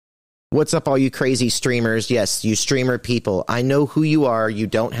What's up, all you crazy streamers? Yes, you streamer people. I know who you are. You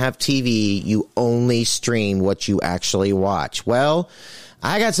don't have TV. You only stream what you actually watch. Well,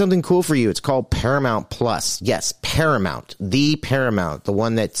 I got something cool for you. It's called Paramount Plus. Yes, Paramount. The Paramount. The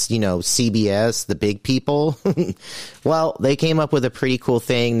one that's, CBS, the big people. Well, they came up with a pretty cool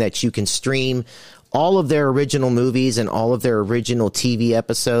thing that you can stream all of their original movies and all of their original TV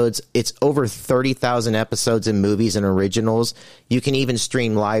episodes. It's over 30,000 episodes and movies and originals. You can even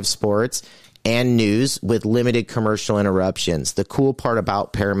stream live sports and news with limited commercial interruptions. The cool part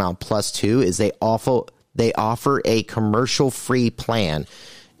about Paramount Plus, too, is they offer a commercial-free plan.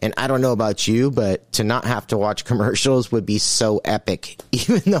 And I don't know about you, but to not have to watch commercials would be so epic,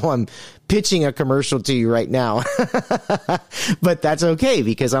 even though I'm pitching a commercial to you right now. But that's okay,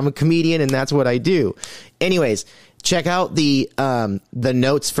 because I'm a comedian and that's what I do. Anyways, check out the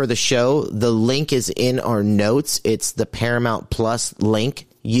notes for the show. The link is in our notes. It's the Paramount Plus link.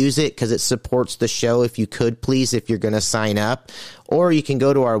 Use it because it supports the show. If you could, please, if you're going to sign up. Or you can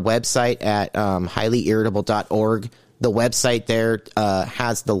go to our website at highlyirritable.org. The website there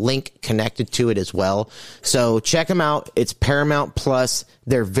has the link connected to it as well. So check them out. It's Paramount Plus.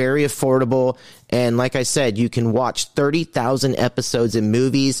 They're very affordable. And like I said, you can watch 30,000 episodes in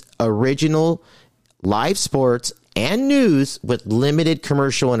movies, original, live sports, and news with limited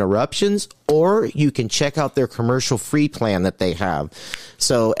commercial interruptions, or you can check out their commercial-free plan that they have.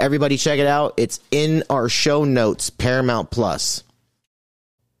 So everybody check it out. It's in our show notes, Paramount Plus.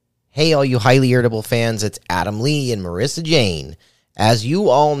 Hey, all you Highly Irritable fans, it's Adam Lee and Marissa Jane. As you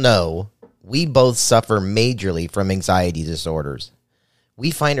all know, we both suffer majorly from anxiety disorders.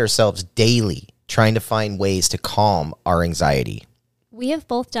 We find ourselves daily trying to find ways to calm our anxiety. We have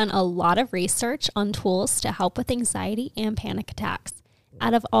both done a lot of research on tools to help with anxiety and panic attacks.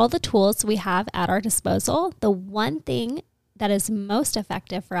 Out of all the tools we have at our disposal, the one thing that is most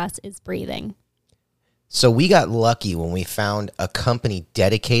effective for us is breathing. So we got lucky when we found a company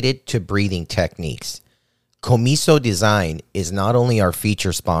dedicated to breathing techniques. Comiso Design is not only our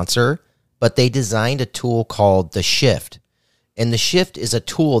feature sponsor, but they designed a tool called The Shift. And The Shift is a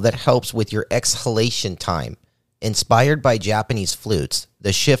tool that helps with your exhalation time. Inspired by Japanese flutes,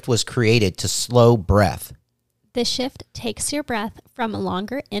 The Shift was created to slow breath. The Shift takes your breath from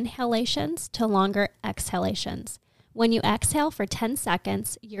longer inhalations to longer exhalations. When you exhale for 10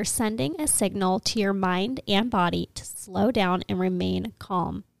 seconds, you're sending a signal to your mind and body to slow down and remain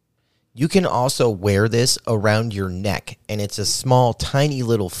calm. You can also wear this around your neck, and it's a small, tiny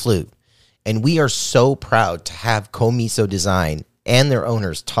little flute. And we are so proud to have Comiso Design and their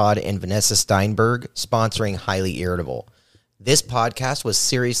owners, Todd and Vanessa Steinberg, sponsoring Highly Irritable. This podcast was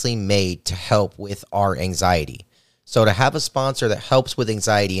seriously made to help with our anxiety. So to have a sponsor that helps with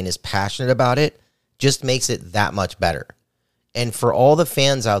anxiety and is passionate about it just makes it that much better. And for all the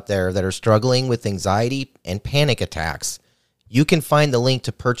fans out there that are struggling with anxiety and panic attacks, you can find the link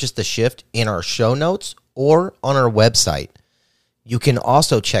to purchase The Shift in our show notes or on our website. You can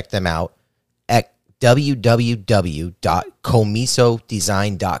also check them out at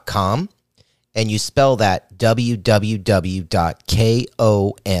www.comisodesign.com, and you spell that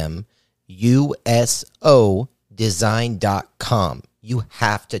www.comisodesign.com. You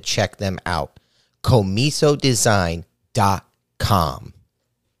have to check them out. comisodesign.com.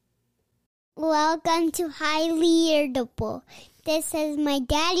 Welcome to Highly Irritable. This is my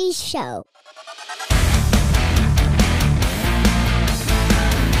daddy's show.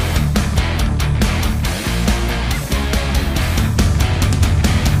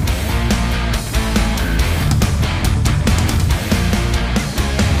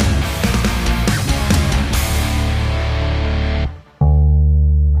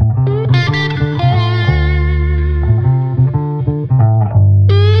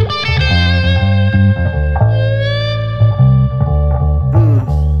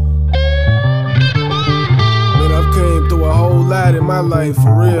 In my life,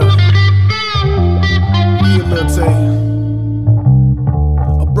 for real. Be a little tale.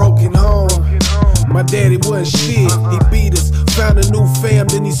 A broken home. My daddy wasn't shit. He beat us, found a new fam,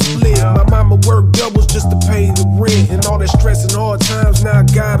 then he split. My mama worked doubles just to pay the rent. And all that stress and hard times, now I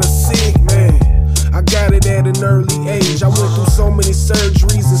got her sick, man. I got it at an early age. I went through so many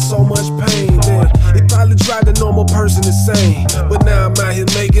surgeries and so much pain that it probably drive the normal person insane. But now I'm out here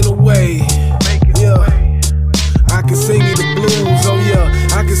making a way. Yeah. I can sing you the blues, oh yeah,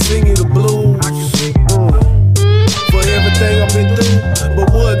 I can sing you the blues. For everything I've been through, but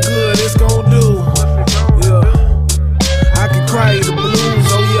what good it's gon' do? Yeah, I can cry you the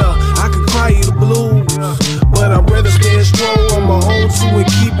blues, oh yeah, I can cry you the blues. But I'd rather stand strong on my own too and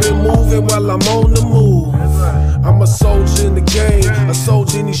keep it moving while I'm on the move. I'm a soldier in the game, a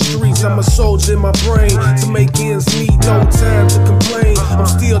soldier in these streets. I'm a soldier in my brain to make ends meet, no time to complain. I'm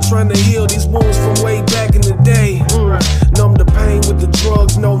still trying to heal these wounds from way back in the day. Numb the pain with the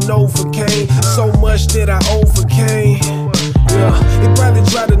drugs, no Novocaine. So much that I overcame. Yeah, it probably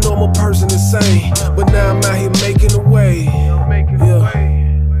drive the normal person insane, but now I'm out here making a way. Yeah,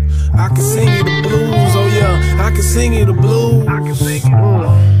 I can sing you the blues, oh yeah, I can sing you the blues. For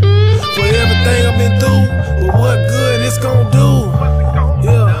everything I've been through, but what good it's gonna do?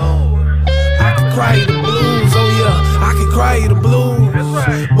 Yeah, I can cry you the blues, oh yeah, I can cry you the blues.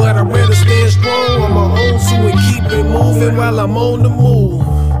 But I'd rather stand strong on my own two and keep it moving while I'm on the move.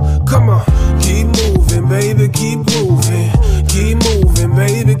 Come on, keep moving, baby, keep grooving. Keep moving,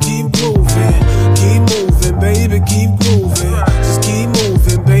 baby, keep grooving. Keep moving, baby, keep grooving. Just keep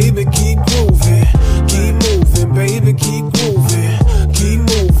moving, baby, keep grooving. Keep moving, baby, keep grooving. Keep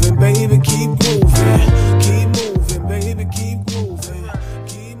moving, baby, keep grooving. Keep moving, baby, keep grooving.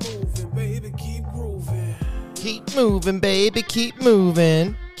 Keep moving, baby, keep grooving. Keep moving, baby, keep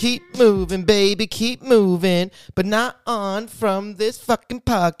moving. Keep moving, baby, keep moving. But not on from this fucking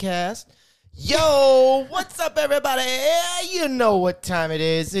podcast. Yo, what's up, everybody? You know what time it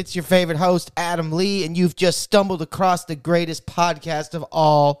is. It's your favorite host, Adam Lee, and you've just stumbled across the greatest podcast of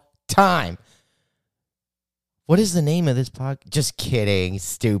all time. What is the name of this podcast? Just kidding,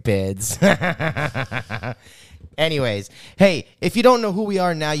 stupids. Anyways, hey, if you don't know who we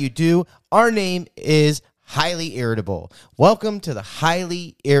are now, you do. Our name is Highly Irritable. Welcome to the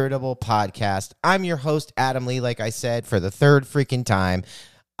Highly Irritable podcast. I'm your host, Adam Lee, like I said, for the third freaking time.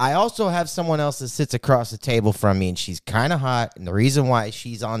 I also have someone else that sits across the table from me, and she's kind of hot. And the reason why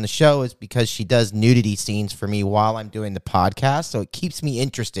she's on the show is because she does nudity scenes for me while I'm doing the podcast, so it keeps me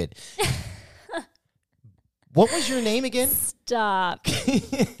interested. What was your name again? Stop.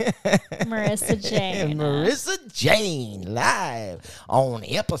 Marissa Jane. Marissa Jane, live on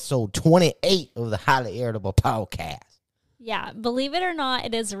episode 28 of the Highly Irritable podcast. Yeah, believe it or not,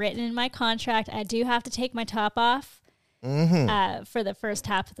 it is written in my contract. I do have to take my top off. For the first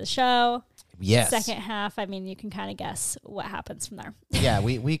half of the show. Yes. Second half, I mean, you can kind of guess what happens from there. Yeah,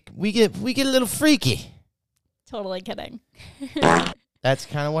 we get a little freaky. Totally kidding. That's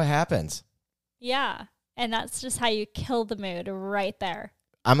kind of what happens. Yeah, and that's just how you kill the mood right there.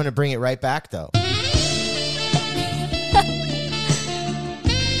 I'm going to bring it right back, though.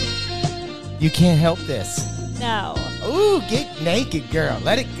 You can't help this. No. Ooh, get naked, girl.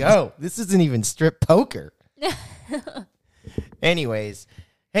 Let it go. This isn't even strip poker. Anyways,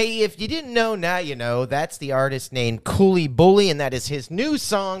 hey, if you didn't know, now you know. That's the artist named Cooley Bully, and that is his new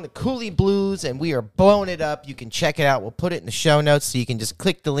song, The Cooley Blues, and we are blowing it up. You can check it out. We'll put it in the show notes, so you can just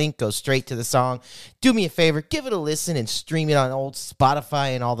click the link, go straight to the song. Do me a favor, give it a listen, and stream it on old Spotify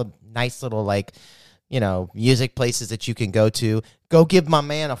and all the nice little, music places that you can go to. Go give my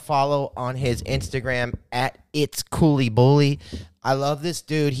man a follow on his Instagram at It's Cooley Bully. I love this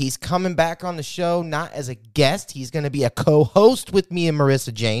dude. He's coming back on the show, not as a guest. He's going to be a co-host with me and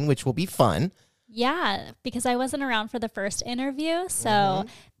Marissa Jane, which will be fun. Yeah, because I wasn't around for the first interview, so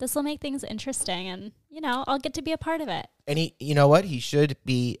this will make things interesting, and, I'll get to be a part of it. And you know what? He should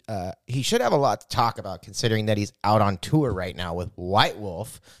have a lot to talk about, considering that he's out on tour right now with White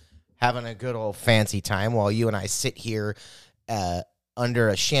Wolf, having a good old fancy time while you and I sit here under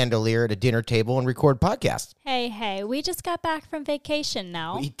a chandelier at a dinner table and record podcasts. Hey, we just got back from vacation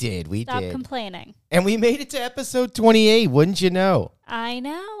now. We did. Stop complaining. And we made it to episode 28, wouldn't you know? I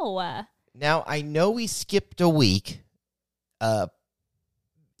know. Now, I know we skipped a week.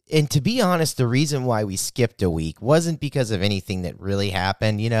 And to be honest, the reason why we skipped a week wasn't because of anything that really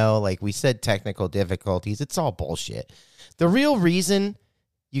happened. Like we said, technical difficulties. It's all bullshit. The real reason...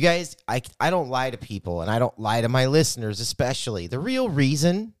 You guys, I don't lie to people, and I don't lie to my listeners especially. The real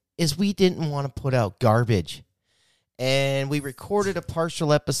reason is we didn't want to put out garbage. And we recorded a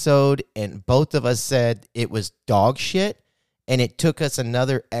partial episode, and both of us said it was dog shit, and it took us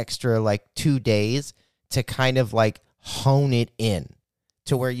another extra, 2 days to kind of, hone it in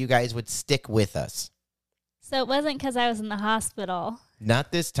to where you guys would stick with us. So it wasn't because I was in the hospital.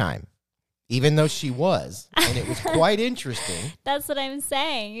 Not this time. Even though she was, and it was quite interesting. That's what I'm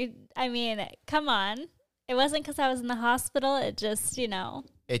saying. I mean, come on. It wasn't because I was in the hospital. It just,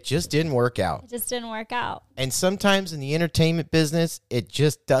 It just didn't work out. It just didn't work out. And sometimes in the entertainment business, it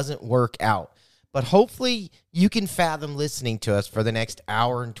just doesn't work out. But hopefully you can fathom listening to us for the next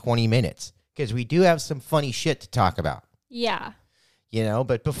hour and 20 minutes, because we do have some funny shit to talk about. Yeah.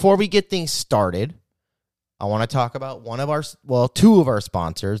 But before we get things started, I want to talk about two of our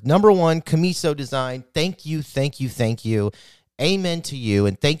sponsors. Number one, Camiso Design. Thank you. Amen to you.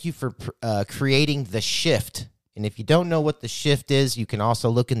 And thank you for creating The Shift And if you don't know what the shift is, you can also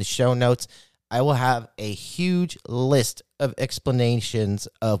look in the show notes. I will have a huge list of explanations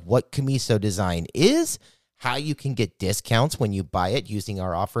of what Camiso Design is, how you can get discounts when you buy it using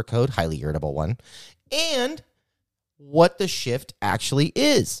our offer code, Highly Irritable One, and what the shift actually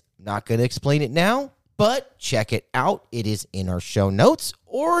is. Not going to explain it now, but check it out. It is in our show notes,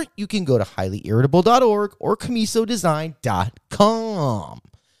 or you can go to highlyirritable.org or camisodesign.com.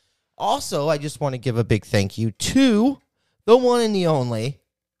 Also, I just want to give a big thank you to the one and the only.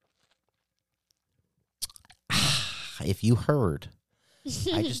 If you heard,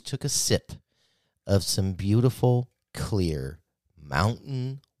 I just took a sip of some beautiful, clear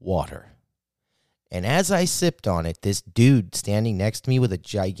mountain water. And as I sipped on it, this dude standing next to me with a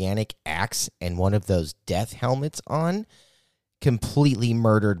gigantic axe and one of those death helmets on completely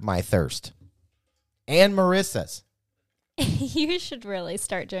murdered my thirst. And Marissa's. You should really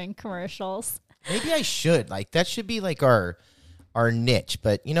start doing commercials. Maybe I should. Like, that should be like our niche.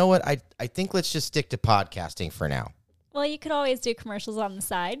 But you know what? I think let's just stick to podcasting for now. Well, you could always do commercials on the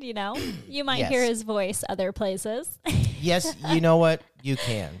side, you know? You might Yes. hear his voice other places. Yes, you know what? You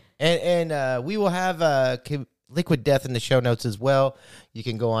can. And we will have Liquid Death in the show notes as well. You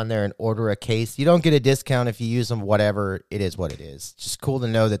can go on there and order a case. You don't get a discount if you use them, whatever. It is what it is. Just cool to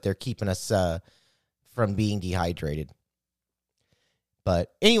know that they're keeping us from being dehydrated.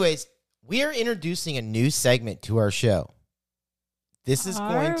 But anyways, we are introducing a new segment to our show. This is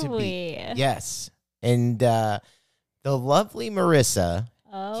going to be... Yes. And the lovely Marissa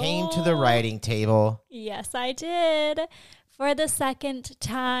came to the writing table. Yes, I did. For the second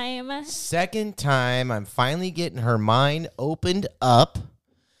time. Second time, I'm finally getting her mind opened up.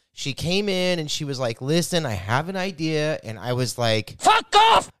 She came in and she was like, listen, I have an idea. And I was like, fuck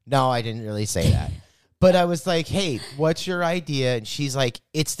off! No, I didn't really say that. But I was like, hey, what's your idea? And she's like,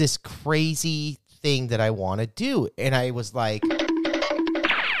 it's this crazy thing that I want to do. And I was like,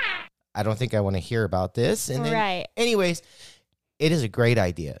 I don't think I want to hear about this. And then, Right. anyways, it is a great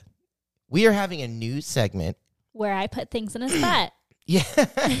idea. We are having a new segment. Where I put things in his butt. Yeah.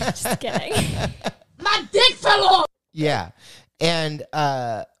 Just kidding. My dick fell off. Yeah. And,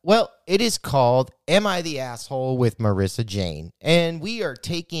 well, it is called Am I the Asshole with Marissa Jane? And we are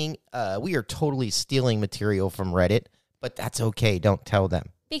totally stealing material from Reddit, but that's okay. Don't tell them.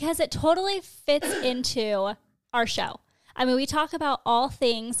 Because it totally fits into our show. I mean, we talk about all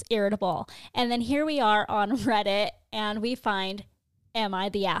things irritable. And then here we are on Reddit and we find, Am I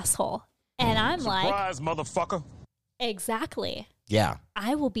the Asshole? And I'm Surprise, motherfucker. exactly. Yeah.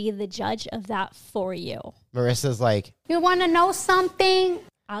 I will be the judge of that for you. Marissa's like, You want to know something?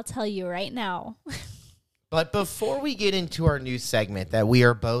 I'll tell you right now. but before we get into our new segment that we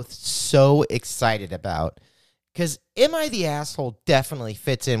are both so excited about, because Am I the Asshole definitely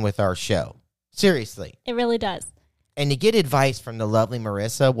fits in with our show. Seriously. It really does. And to get advice from the lovely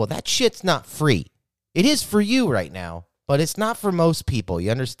Marissa, well, that shit's not free. It is for you right now, but it's not for most people.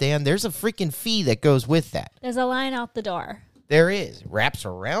 You understand? There's a freaking fee that goes with that. There's a line out the door. There is. It wraps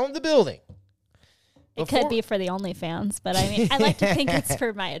around the building. It could be for the OnlyFans, but I mean, I like to think it's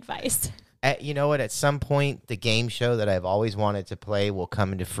for my advice. You know what? At some point, the game show that I've always wanted to play will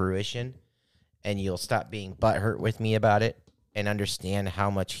come into fruition, and you'll stop being butthurt with me about it and understand how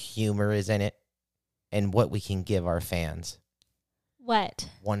much humor is in it and what we can give our fans What?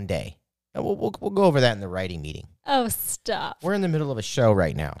 one day. And we'll go over that in the writing meeting. Oh, stop. We're in the middle of a show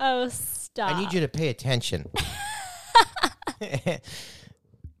right now. Oh, stop. I need you to pay attention.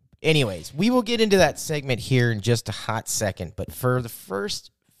 Anyways, we will get into that segment here in just a hot second. But for the first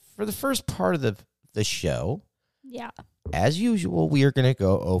part of the show, Yeah. as usual, we are going to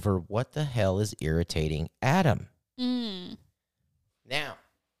go over what the hell is irritating Adam. Now,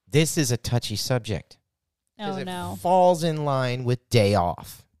 this is a touchy subject. Oh, It no. falls in line with day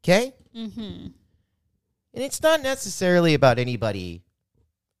off. Okay? Mm-hmm. And it's not necessarily about anybody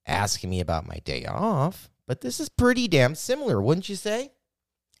asking me about my day off, but this is pretty damn similar, wouldn't you say?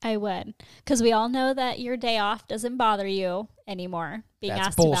 I would. Because we all know that your day off doesn't bother you anymore being That's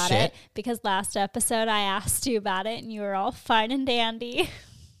asked about bullshit. it. Because last episode I asked you about it and you were all fine and dandy.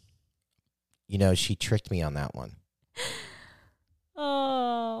 You know, she tricked me on that one.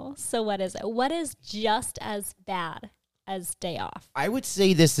 Oh, so what is it? What is just as bad as day off? I would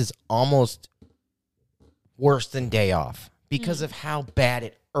say this is almost worse than day off because of how bad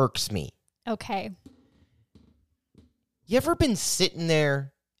it irks me. Okay. You ever been sitting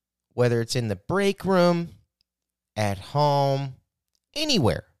there, whether it's in the break room, at home,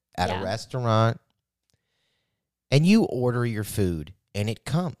 anywhere, at Yeah. a restaurant, and you order your food and it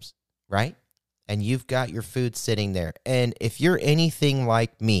comes, right? And you've got your food sitting there. And if you're anything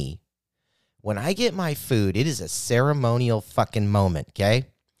like me, When I get my food, it is a ceremonial fucking moment, okay?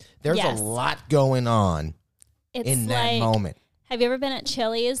 There's Yes. a lot going on It's in that like, moment. have you ever been at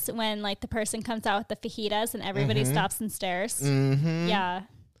Chili's when like the person comes out with the fajitas and everybody stops and stares? Mm-hmm. Yeah,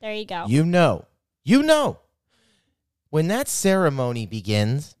 there you go. You know. When that ceremony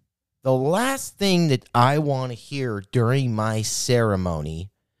begins, the last thing that I want to hear during my ceremony,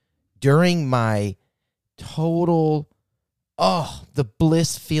 during my total, the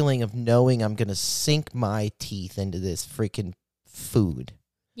bliss feeling of knowing I'm going to sink my teeth into this freaking food,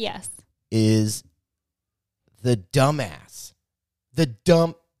 Yes. is the dumbass. The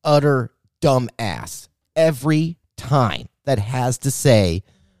utter dumbass every time that has to say,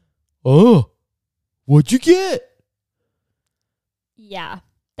 "Oh, what'd you get?" Yeah.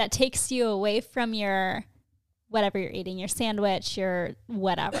 That takes you away from your whatever you're eating, your sandwich, your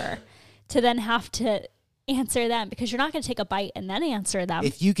whatever, to then have to answer them because you're not going to take a bite and then answer them.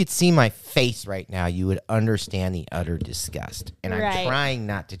 If you could see my face right now, you would understand the utter disgust. And I'm Right. trying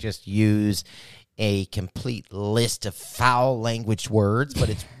not to just use a complete list of foul language words, but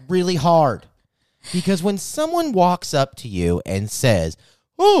it's really hard. Because when someone walks up to you and says,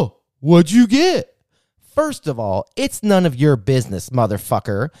 "Oh, what'd you get?" First of all, it's none of your business,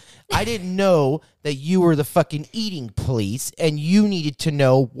 motherfucker. I didn't know that you were the fucking eating police and you needed to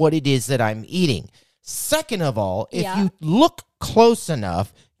know what it is that I'm eating. Second of all, if Yeah. you look close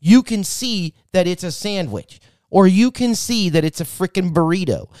enough, you can see that it's a sandwich, or you can see that it's a freaking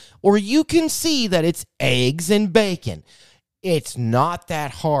burrito, or you can see that it's eggs and bacon. It's not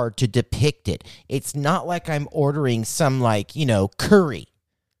that hard to depict it. It's not like I'm ordering some curry.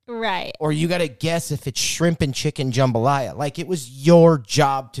 Right. Or you got to guess if it's shrimp and chicken jambalaya. Like, it was your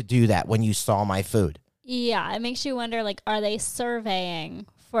job to do that when you saw my food. Yeah. It makes you wonder, like, are they surveying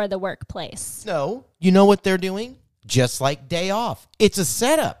for the workplace? No. You know what they're doing? Just like day off. It's a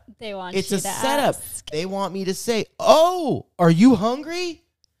setup. They want It's you a to setup. ask. They want me to say, "Oh, are you hungry?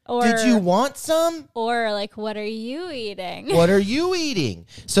 Or, Did you want some? Or, like, what are you eating? What are you eating?"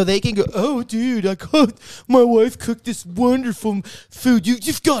 So they can go, "Oh, dude, my wife cooked this wonderful food.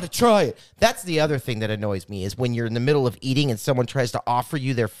 You've got to try it." That's the other thing that annoys me is when you're in the middle of eating and someone tries to offer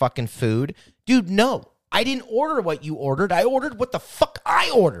you their fucking food. Dude, no. I didn't order what you ordered. I ordered what the fuck I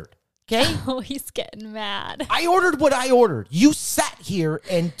ordered. Okay? Oh, he's getting mad. I ordered what I ordered. You sat here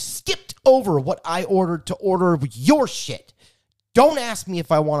and skipped over what I ordered to order your shit. Don't ask me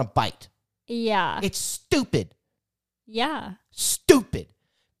if I want a bite. Yeah. It's stupid. Yeah. Stupid.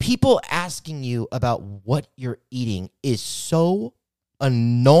 People asking you about what you're eating is so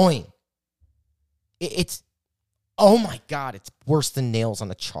annoying. It's, oh my God, it's worse than nails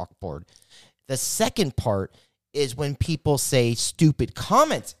on a chalkboard. The second part is when people say stupid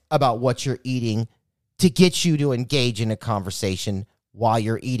comments about what you're eating to get you to engage in a conversation while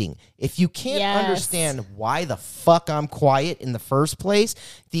you're eating. If you can't Yes. understand why the fuck I'm quiet in the first place,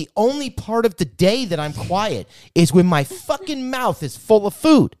 the only part of the day that I'm quiet is when my fucking mouth is full of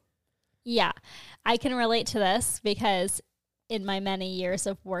food. Yeah. I can relate to this because in my many years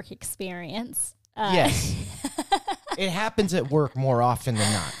of work experience. Yes. It happens at work more often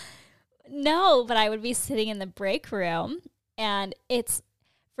than not. No, but I would be sitting in the break room and it's,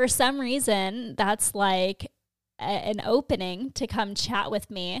 for some reason, that's like an opening to come chat with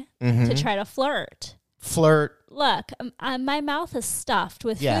me to try to flirt. Flirt. Look, my mouth is stuffed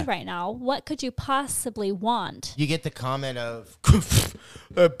with Yeah. food right now. What could you possibly want? You get the comment of,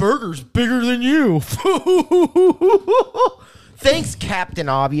 "That burger's bigger than you." Thanks, Captain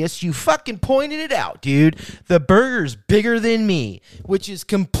Obvious. You fucking pointed it out, dude. The burger's bigger than me, which is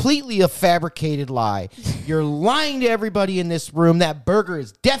completely a fabricated lie. You're lying to everybody in this room. That burger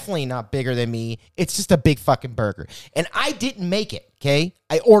is definitely not bigger than me. It's just a big fucking burger. And I didn't make it, okay?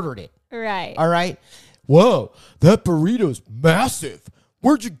 I ordered it. Right. All right. Whoa, that burrito's massive.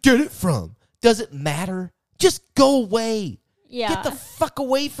 Where'd you get it from? Does it matter? Just go away. Yeah. Get the fuck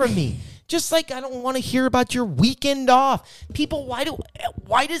away from me. Just like I don't want to hear about your weekend off. People, why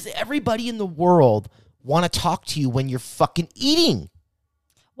does everybody in the world want to talk to you when you're fucking eating?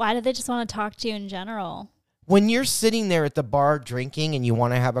 Why do they just want to talk to you in general? When you're sitting there at the bar drinking and you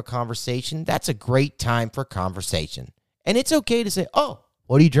want to have a conversation, that's a great time for conversation. And it's okay to say, "Oh,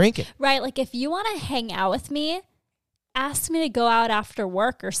 what are you drinking?" Right. Like if you want to hang out with me, ask me to go out after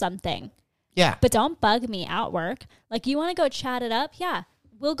work or something. Yeah. But don't bug me at work. Like you want to go chat it up? Yeah.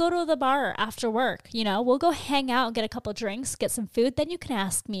 We'll go to the bar after work. We'll go hang out and get a couple drinks, get some food. Then you can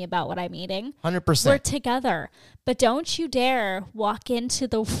ask me about what I'm eating. 100%. We're together. But don't you dare walk into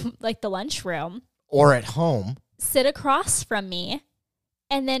the the lunchroom, Or at home. sit across from me,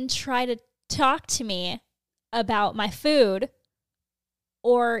 and then try to talk to me about my food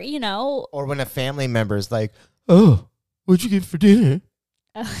Or, you know. Or when a family member is like, oh, what'd you get for dinner?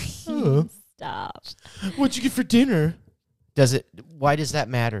 Stop. What'd you get for dinner? Why does that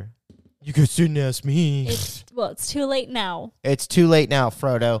matter? You could soon ask me. It's too late now. It's too late now,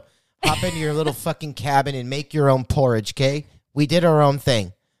 Frodo. Hop into your little fucking cabin and make your own porridge, okay? We did our own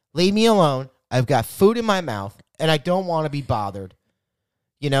thing. Leave me alone. I've got food in my mouth, and I don't want to be bothered.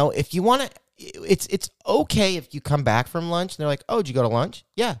 You know, if you want to, it's okay if you come back from lunch, and they're like, oh, did you go to lunch?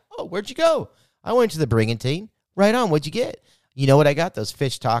 Yeah. Oh, where'd you go? I went to the Brigantine. Right on. What'd you get? You know what I got? Those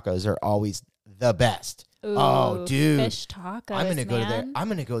fish tacos are always the best. Ooh, oh, dude. Fish tacos, I'm gonna go man. there. I'm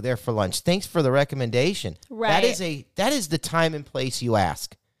gonna go there for lunch. Thanks for the recommendation. Right. That is the time and place you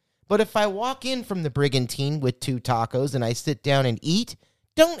ask. But if I walk in from the Brigantine with 2 tacos and I sit down and eat,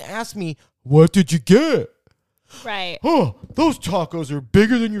 don't ask me, what did you get? Right. Oh, those tacos are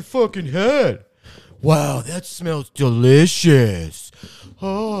bigger than your fucking head. Wow, that smells delicious.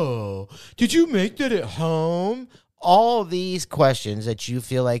 Oh, did you make that at home? All these questions that you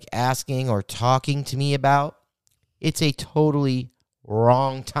feel like asking or talking to me about, it's a totally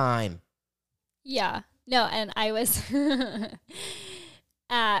wrong time. Yeah. No, and I was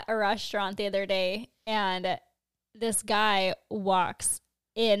at a restaurant the other day, and this guy walks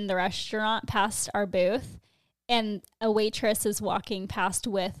in the restaurant past our booth, and a waitress is walking past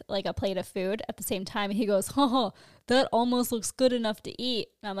with like a plate of food at the same time. He goes, oh, that almost looks good enough to eat.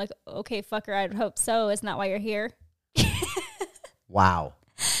 And I'm like, okay, fucker, I'd hope so. Isn't that why you're here? Wow.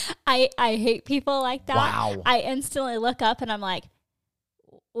 I hate people like that. Wow. I instantly look up and I'm like,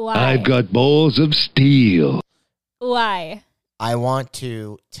 why? I've got balls of steel. Why? I want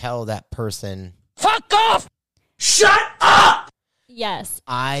to tell that person, Fuck off! Shut up! Yes.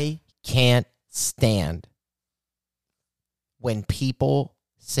 I can't stand when people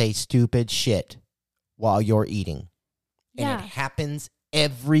say stupid shit while you're eating. And Yeah. it happens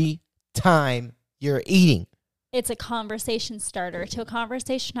every time you're eating. It's a conversation starter to a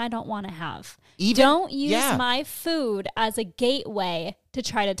conversation I don't want to have. Even- Don't use yeah. my food as a gateway to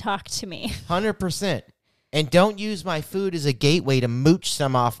try to talk to me. 100%. And don't use my food as a gateway to mooch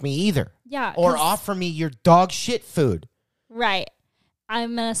some off me either. Yeah. Or 'cause- offer me your dog shit food. Right.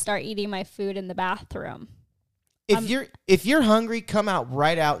 I'm going to start eating my food in the bathroom. If you're hungry, come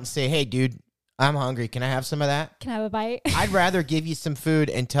right out and say, hey, dude, I'm hungry. Can I have some of that? Can I have a bite? I'd rather give you some food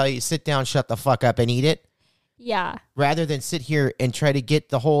and tell you, sit down, shut the fuck up and eat it. Yeah. Rather than sit here and try to get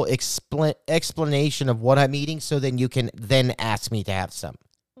the whole explanation of what I'm eating so then you can then ask me to have some.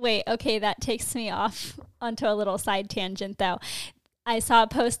 Wait, okay, that takes me off onto a little side tangent, though. I saw a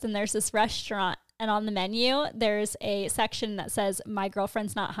post and there's this restaurant, and on the menu, there's a section that says, my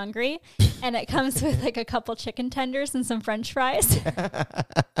girlfriend's not hungry, and it comes with like a couple chicken tenders and some french fries.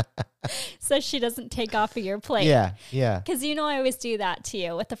 So she doesn't take off of your plate. Yeah, yeah. Because you know I always do that to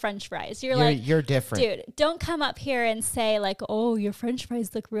you with the french fries. You're different. dude, don't come up here and say like, oh, your french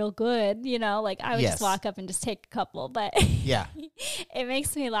fries look real good. You know, like I would Yes. just walk up and just take a couple. But Yeah. it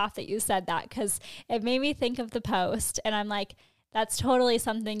makes me laugh that you said that because it made me think of the post. And I'm like, that's totally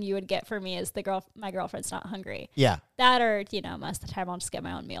something you would get for me is my girlfriend's not hungry. Yeah. That or, you know, most of the time I'll just get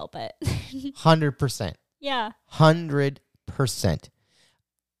my own meal. But 100%. yeah. 100%.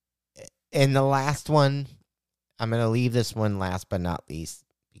 And the last one, I'm going to leave this one last but not least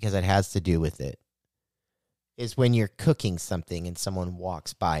because it has to do with it, is when you're cooking something and someone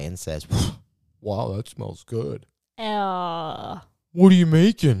walks by and says, wow, that smells good. Because What are you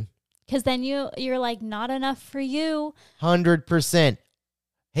making? then you're like, not enough for you. 100%.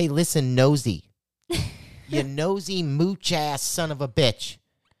 Hey, listen, nosy. You nosy mooch-ass son of a bitch.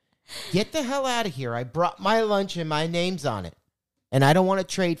 Get the hell out of here. I brought my lunch and my name's on it. And I don't want to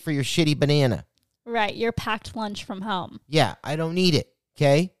trade for your shitty banana. Right. Your packed lunch from home. Yeah, I don't need it,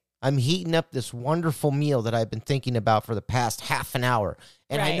 okay? I'm heating up this wonderful meal that I've been thinking about for the past half an hour.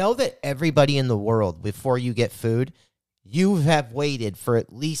 And I Right. know that everybody in the world, before you get food, you have waited for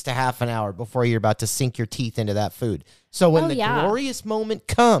at least a half an hour before you're about to sink your teeth into that food. So when the glorious moment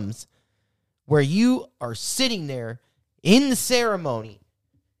comes where you are sitting there in the ceremony,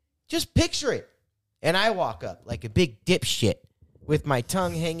 just picture it. And I walk up like a big dipshit with my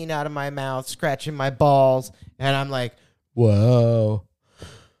tongue hanging out of my mouth, scratching my balls, and I'm like, wow,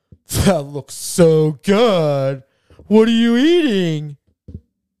 that looks so good. What are you eating?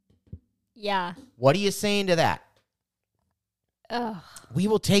 Yeah. What are you saying to that? Ugh. We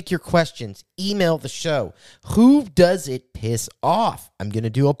will take your questions. Email the show. Who does it piss off? I'm going to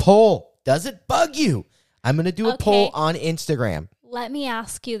do a poll. Does it bug you? I'm going to do a poll on Instagram. Let me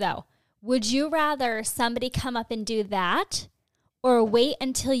ask you, though. Would you rather somebody come up and do that or wait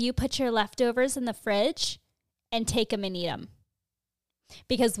until you put your leftovers in the fridge and take them and eat them?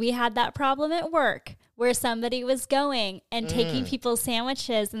 because we had that problem at work where somebody was going and taking people's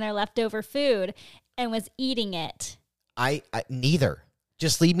sandwiches and their leftover food and was eating it. I neither.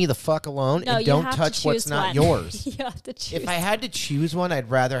 Just leave me the fuck alone No, and you don't have to touch what's choose not one. yours. You have to choose. If I had to choose one,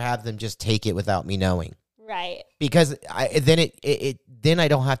 I'd rather have them just take it without me knowing. Right. Because then I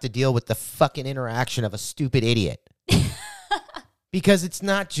don't have to deal with the fucking interaction of a stupid idiot. Because it's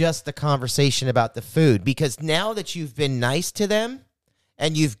not just the conversation about the food. Because now that you've been nice to them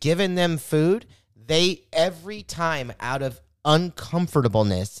and you've given them food, they every time out of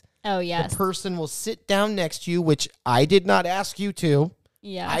uncomfortableness, Oh, yes. the person will sit down next to you, which I did not ask you to.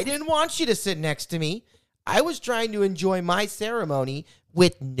 Yeah. I didn't want you to sit next to me. I was trying to enjoy my ceremony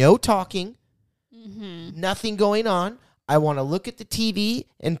with no talking, nothing going on. I want to look at the TV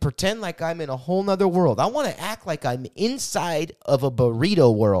and pretend like I'm in a whole nother world. I want to act like I'm inside of a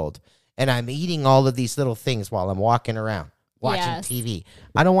burrito world and I'm eating all of these little things while I'm walking around watching TV.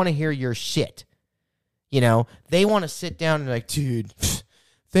 I don't want to hear your shit. You know, they want to sit down and like, dude,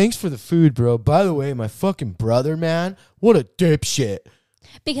 thanks for the food, bro. By the way, my fucking brother, man, what a dipshit.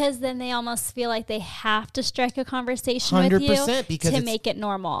 Because then they almost feel like they have to strike a conversation with you 100% because to make it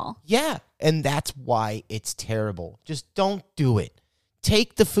normal. Yeah, and that's why it's terrible. Just don't do it.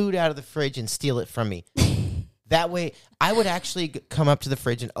 Take the food out of the fridge and steal it from me. That way, I would actually come up to the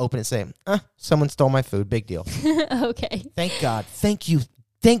fridge and open it and say, someone stole my food. Big deal. Okay. Thank God. Thank you.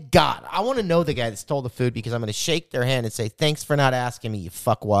 Thank God. I want to know the guy that stole the food because I'm going to shake their hand and say, thanks for not asking me, you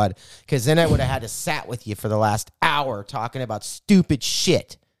fuckwad. Because then I would have had to sat with you for the last hour talking about stupid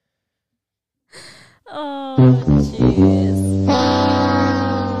shit. Oh, jeez.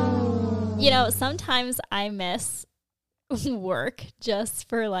 You know, sometimes I miss work just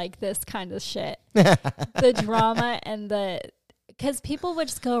for like this kind of shit. The drama and because people would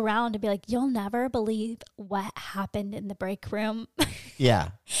just go around and be like, you'll never believe what happened in the break room. Yeah.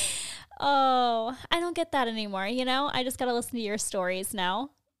 Oh, I don't get that anymore. You know, I just got to listen to your stories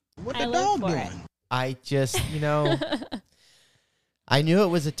now. What I the live dog for doing? it. I just, I knew it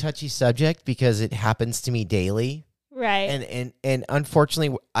was a touchy subject because it happens to me daily. Right. And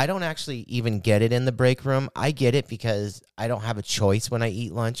unfortunately, I don't actually even get it in the break room. I get it because I don't have a choice when I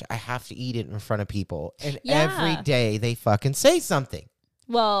eat lunch. I have to eat it in front of people. And every day they fucking say something.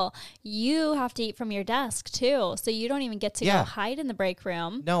 Well, you have to eat from your desk too. So you don't even get to go Yeah. hide in the break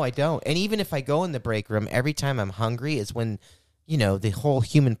room. No, I don't. And even if I go in the break room, every time I'm hungry is when, the whole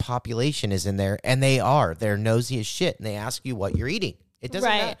human population is in there. And they're nosy as shit. And they ask you what you're eating. It doesn't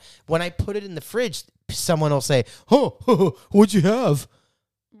Right. matter. When I put it in the fridge, someone will say, oh, what'd you have?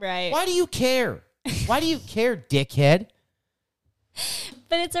 Right. Why do you care? Why do you care, dickhead?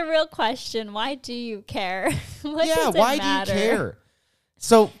 But it's a real question. Why do you care? What Yeah, does it why matter? do you care?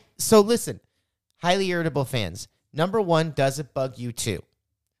 So listen, highly irritable fans. Number one, does it bug you too?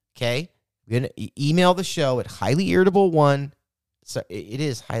 Okay? You're going to email the show at highlyirritable1. So it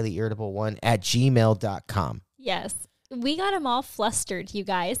is highlyirritable1 at gmail.com. Yes. We got him all flustered, you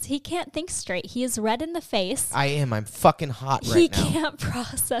guys. He can't think straight. He is red in the face. I'm fucking hot right He now. can't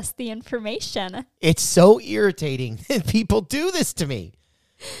process the information. It's so irritating that people do this to me.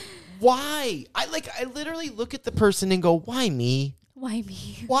 Why? I literally look at the person and go, why me? Why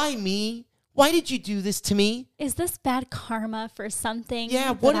me? Why me? Why did you do this to me? Is this bad karma for something?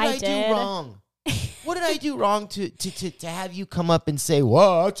 Yeah, what that did I do wrong? What did I do wrong to have you come up and say,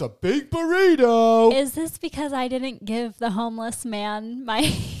 "Wow, it's a big burrito"? Is this because I didn't give the homeless man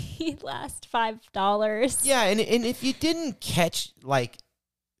my last $5? Yeah, and if you didn't catch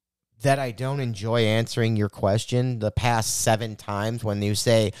that, I don't enjoy answering your question the past 7 times when you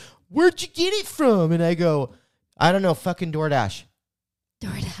say, "Where'd you get it from?" and I go, "I don't know, fucking DoorDash."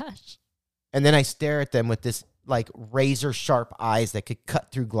 DoorDash. And then I stare at them with this razor sharp eyes that could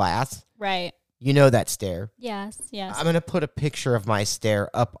cut through glass. Right. You know that stare. Yes. I'm going to put a picture of my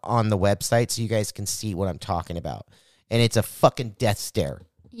stare up on the website so you guys can see what I'm talking about. And it's a fucking death stare.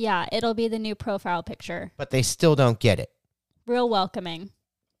 Yeah, it'll be the new profile picture. But they still don't get it. Real welcoming.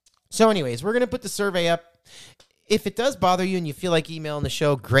 So anyways, we're going to put the survey up. If it does bother you and you feel like emailing the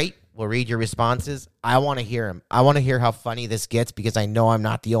show, great. We'll read your responses. I want to hear them. I want to hear how funny this gets because I know I'm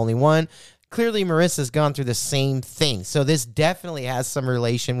not the only one. Clearly, Marissa's gone through the same thing. So this definitely has some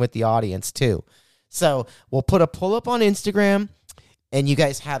relation with the audience, too. So we'll put a pull-up on Instagram, and you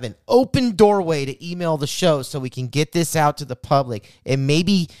guys have an open doorway to email the show so we can get this out to the public. And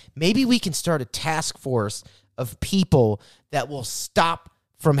maybe we can start a task force of people that will stop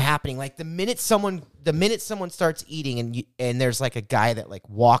from happening. Like the minute someone starts eating and there's a guy that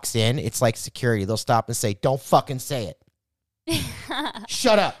walks in, it's like security. They'll stop and say, "Don't fucking say it.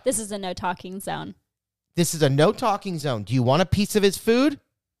 Shut up." This is a no talking zone. This is a no talking zone. Do you want a piece of his food?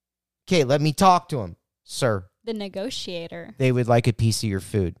 Okay, let me talk to him. Sir. The negotiator. They would like a piece of your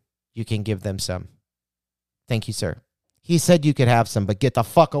food. You can give them some. Thank you, sir. He said you could have some, but get the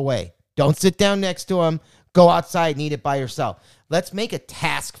fuck away. Don't sit down next to him. Go outside and eat it by yourself. Let's make a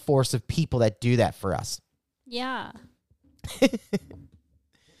task force of people that do that for us. Yeah.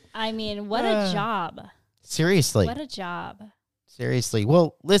 I mean, what a job. Seriously. What a job. Seriously.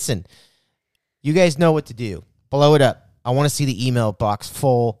 Well, listen. You guys know what to do. Blow it up. I want to see the email box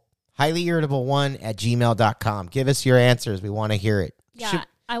full. highlyirritable1@gmail.com. Give us your answers. We want to hear it. Yeah.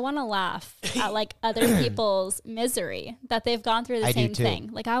 I want to laugh at like other people's misery that they've gone through the same thing.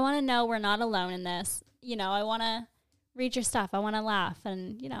 Like, I want to know we're not alone in this. You know, I want to read your stuff. I want to laugh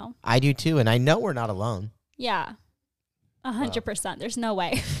and, you know. I do too. And I know we're not alone. Yeah. 100%. There's no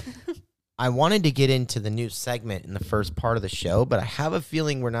way. I wanted to get into the new segment in the first part of the show, but I have a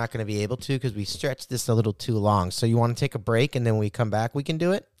feeling we're not going to be able to because we stretched this a little too long. So you want to take a break and then when we come back, we can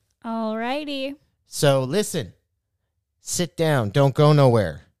do it? All righty. So listen, sit down. Don't go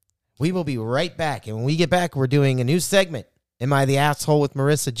nowhere. We will be right back. And when we get back, we're doing a new segment. Am I the Asshole with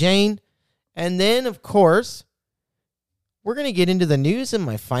Marissa Jane? And then, of course, we're going to get into the news and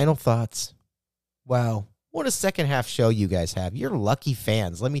my final thoughts. Wow. What a second half show you guys have. You're lucky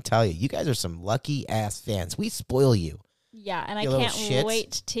fans. Let me tell you, you guys are some lucky ass fans. We spoil you. Yeah, and You I little can't shits.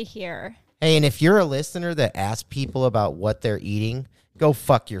 wait to hear. Hey, and if you're a listener that asks people about what they're eating, go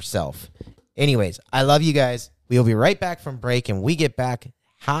fuck yourself. Anyways, I love you guys. We'll be right back from break, and we get back.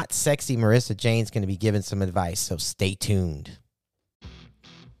 Hot, sexy Marissa Jane's going to be giving some advice, so stay tuned.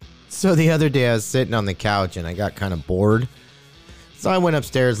 So the other day I was sitting on the couch and I got kind of bored. So I went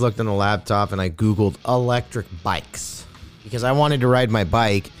upstairs, looked on the laptop, and I Googled electric bikes because I wanted to ride my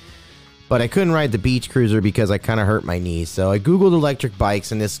bike, but I couldn't ride the Beach Cruiser because I kind of hurt my knees. So I Googled electric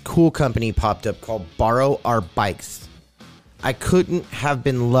bikes and this cool company popped up called Borrow Our Bikes. I couldn't have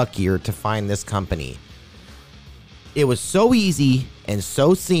been luckier to find this company. It was so easy and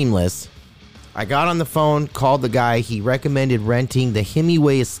so seamless. I got on the phone, called the guy. He recommended renting the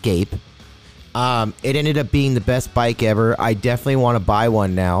Hemiway Escape. It ended up being the best bike ever. I definitely want to buy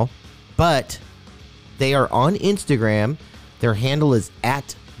one now. But they are on Instagram. Their handle is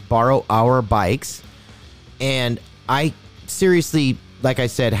 @BorrowOurBikes. And I seriously, like I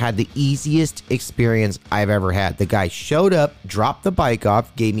said, had the easiest experience I've ever had. The guy showed up, dropped the bike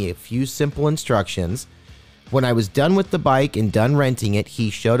off, gave me a few simple instructions. When I was done with the bike and done renting it, he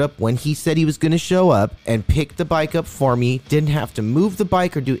showed up when he said he was going to show up and picked the bike up for me. Didn't have to move the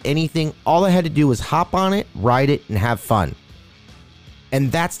bike or do anything. All I had to do was hop on it, ride it, and have fun.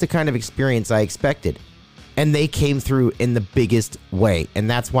 And that's the kind of experience I expected. And they came through in the biggest way. And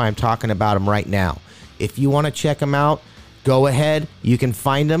that's why I'm talking about them right now. If you want to check them out, go ahead. You can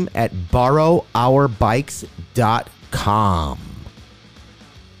find them at borrowourbikes.com.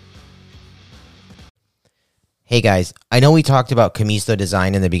 Hey guys, I know we talked about Chamisto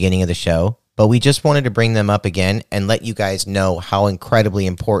Design in the beginning of the show, but we just wanted to bring them up again and let you guys know how incredibly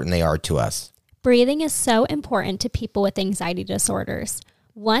important they are to us. Breathing is so important to people with anxiety disorders.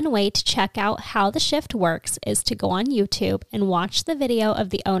 One way to check out how the shift works is to go on YouTube and watch the video of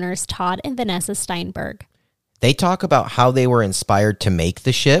the owners Todd and Vanessa Steinberg. They talk about how they were inspired to make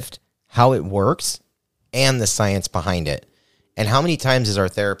the shift, how it works, and the science behind it. And how many times has our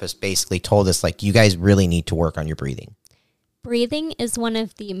therapist basically told us, like, you guys really need to work on your breathing? Breathing is one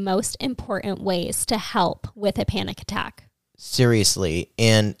of the most important ways to help with a panic attack. Seriously.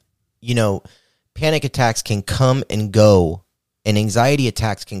 And, you know, panic attacks can come and go, and anxiety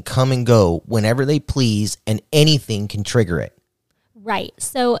attacks can come and go whenever they please, and anything can trigger it. Right.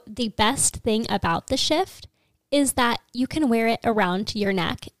 So the best thing about the shift is that you can wear it around your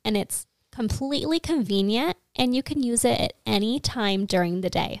neck, and it's completely convenient, and you can use it at any time during the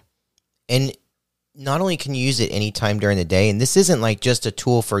day. And not only can you use it anytime during the day, and this isn't like just a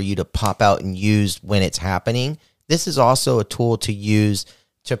tool for you to pop out and use when it's happening. This is also a tool to use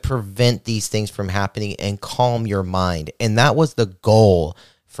to prevent these things from happening and calm your mind. And that was the goal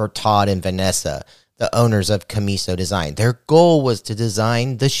for Todd and Vanessa, the owners of Chamisto Design. Their goal was to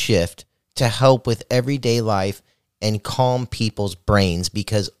design the shift to help with everyday life and calm people's brains,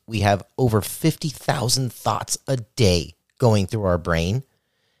 because we have over 50,000 thoughts a day going through our brain,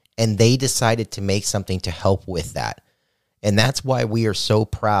 and they decided to make something to help with that. And that's why we are so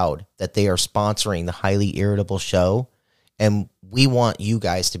proud that they are sponsoring the Highly Irritable Show, and we want you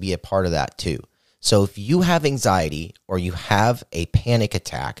guys to be a part of that too. So if you have anxiety or you have a panic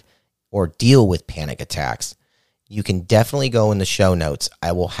attack or deal with panic attacks, you can definitely go in the show notes.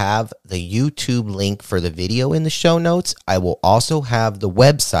 I will have the YouTube link for the video in the show notes. I will also have the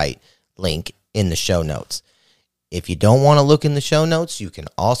website link in the show notes. If you don't want to look in the show notes, you can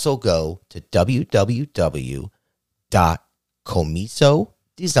also go to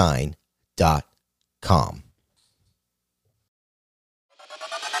www.comisodesign.com.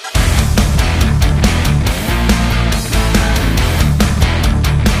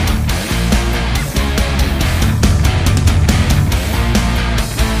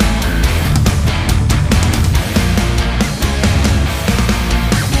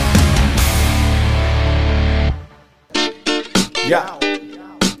 Yeah.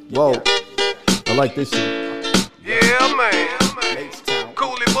 Whoa. I like this shit. Yeah, man.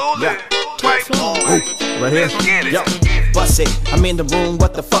 Coolie Bully. Yeah. White Right here. Let's get it. Yo, bust it. I'm in the room,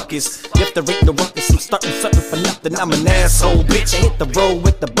 what the fuck is? If there ain't no ruckus, I'm starting something for nothing. I'm an asshole, bitch. I hit the road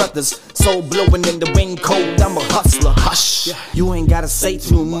with the brothers. Soul blowing in the wind cold. I'm a hustler. Hush. You ain't gotta say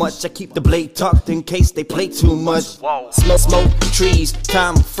too much. I keep the blade tucked in case they play too much. Smoke, trees,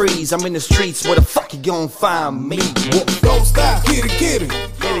 time freeze. I'm in the streets. Where the fuck you gon' find me? Don't stop, get it, get it.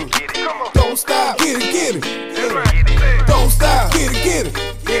 Don't stop, get it, get it. Don't stop, get it, get it.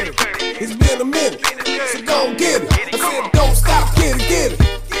 It's been a minute, so gon' get it. I said don't stop, get it, get it.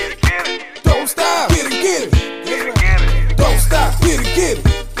 Don't stop, get it, get it. Don't stop, get it, get it.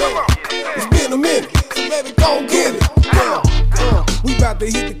 It's been a minute, so baby gon' get it. We bout to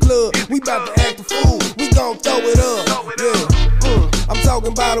hit the club, we bout to act a fool. We gon' throw it up, yeah. I'm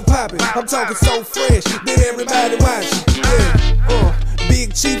talking bottle poppin', I'm talking so fresh that everybody watchin', yeah.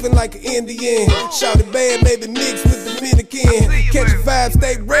 Big chiefin' like an Indian. Shout it bad, maybe mixed with Dominican. Catch a vibe,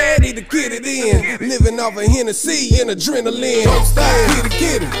 stay ready to get it in. Living off of Hennessy and adrenaline. Don't stop, get it,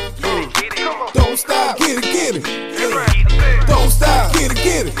 get it. Don't stop, get it, get it. Don't stop, get it,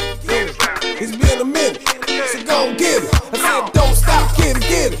 get it. It's been a minute, so gon' get it. I said don't stop, get it,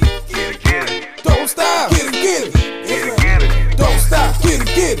 get it. Don't stop, get it, get it. Don't stop, get it,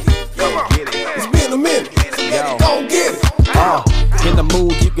 get it. It's been a minute, so baby gon' get it. In the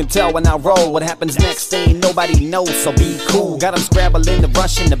mood, you can tell when I roll. What happens next ain't nobody knows, so be cool. Got them scrabbling, the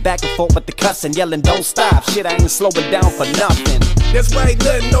rushing, the back and forth with the cussing, yelling, don't stop. Shit, I ain't slowing down for nothing. That's right,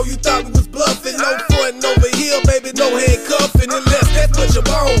 nothing. No, you thought we was bluffing. No frontin' over here, baby, no handcuffing. Unless that's what you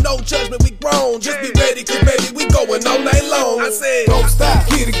want. No judgment, we grown. Just be ready, cause baby, we going all night long. I said, don't stop,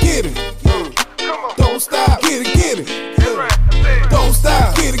 get it, get it. Don't stop, get it, get it. Don't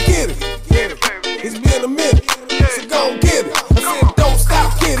stop, get it, get it. It's been a minute, so gon' get it. I said, don't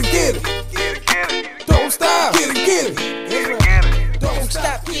stop, get it, get it. Don't stop, get it, get it. Don't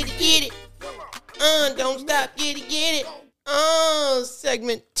stop, get it, get it. Don't stop, get it.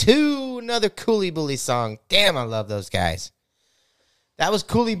 Segment 2, another Coolie Bully song. Damn, I love those guys. That was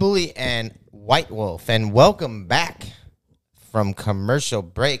Coolie Bully and White Wolf, and welcome back from commercial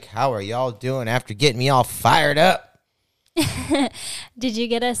break. How are y'all doing after getting me all fired up? Did you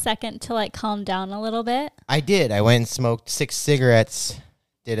get a second to like calm down a little bit? I did. I went and smoked 6 cigarettes,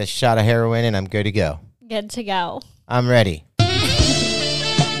 did a shot of heroin, and I'm good to go. Good to go. I'm ready.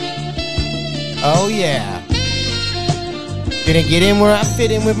 Oh, yeah. Gonna get in where I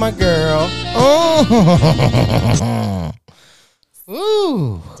fit in with my girl. Oh.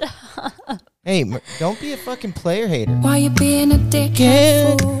 Ooh. Hey, don't be a fucking player hater. Why you being a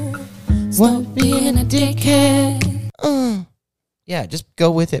dickhead? Fool? Stop being a dickhead. Yeah, just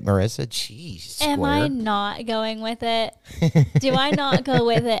go with it, Marissa. Jeez. Am I not going with it? Do I not go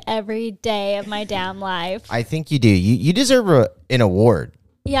with it every day of my damn life? I think you do. You deserve an award.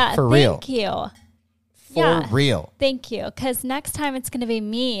 Yeah, for real. Thank you. For real. Thank you. Because next time it's going to be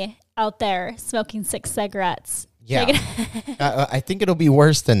me out there smoking 6 cigarettes. Yeah. I think it'll be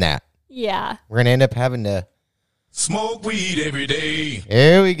worse than that. Yeah. We're going to end up having to smoke weed every day.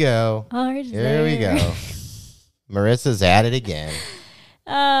 Here we go. Here we go. Marissa's at it again.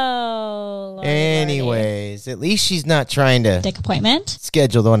 Oh, Lord. Anyways, at least she's not trying to Dick appointment.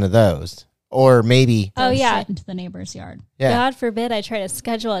 schedule one of those. Or maybe. Oh, yeah. Straight into the neighbor's yard. Yeah. God forbid I try to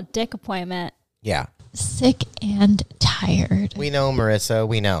schedule a dick appointment. Yeah. Sick and tired. We know, Marissa.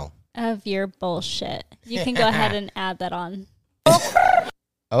 We know. Of your bullshit. You can go ahead and add that on.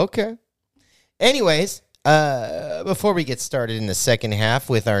 Okay. Anyways, before we get started in the second half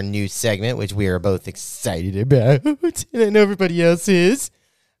with our new segment, which we are both excited about, and I know everybody else is,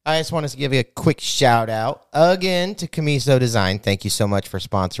 I just want to give you a quick shout out again to Comiso Design. Thank you so much for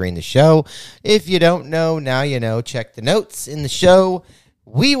sponsoring the show. If you don't know, now you know. Check the notes in the show.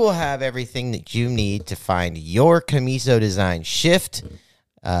 We will have everything that you need to find your Comiso Design shift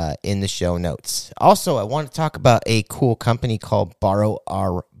in the show notes. Also, I want to talk about a cool company called Borrow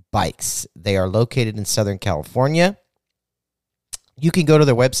Our Bikes. They are located in Southern California. You can go to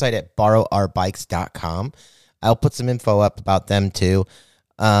their website at borrowourbikes.com. I'll put some info up about them too.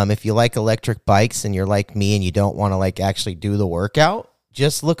 If you like electric bikes and you're like me and you don't want to like actually do the workout,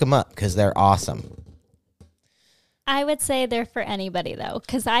 just look them up because they're awesome. I would say they're for anybody, though,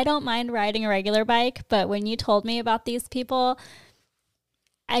 because I don't mind riding a regular bike. But when you told me about these people,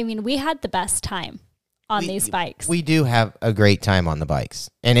 I mean, we had the best time on these bikes. We do have a great time on the bikes.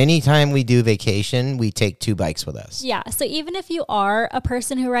 And anytime we do vacation, we take 2 bikes with us. Yeah. So even if you are a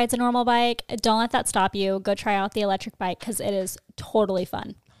person who rides a normal bike, don't let that stop you. Go try out the electric bike because it is totally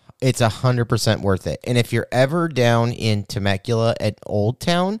fun. It's 100% worth it. And if you're ever down in Temecula at Old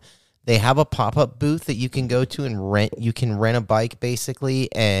Town, they have a pop-up booth that you can go to and rent. You can rent a bike, basically,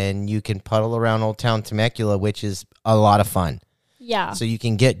 and you can puddle around Old Town Temecula, which is a lot of fun. Yeah. So you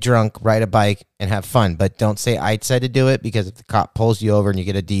can get drunk, ride a bike, and have fun. But don't say I said to do it, because if the cop pulls you over and you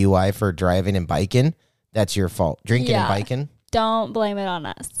get a DUI for driving and biking, that's your fault. Drinking and biking. Don't blame it on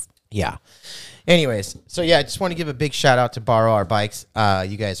us. Yeah. Anyways, so yeah, I just want to give a big shout out to Borrow Our Bikes.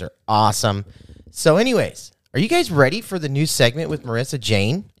 You guys are awesome. So anyways, are you guys ready for the new segment with Marissa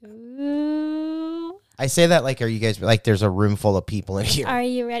Jane? I say that like, are you guys, like there's a room full of people in here. Are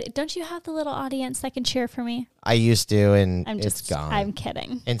you ready? Don't you have the little audience that can cheer for me? I used to, and it's gone. I'm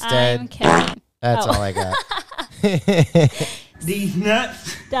kidding. Instead, I'm kidding. That's all I got. These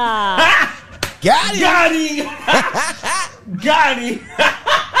nuts. Got him! Got him! Got him!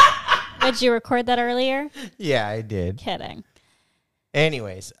 Did you record that earlier? Yeah, I did. Kidding.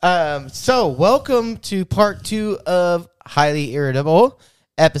 Anyways, so welcome to part 2 of Highly Irritable,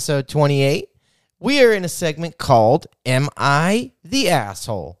 episode 28. We are in a segment called Am I the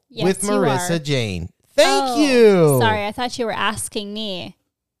Asshole? Yes, with Marissa you are. Jane. Thank you. Sorry, I thought you were asking me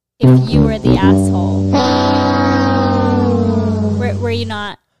if you were the asshole. Were you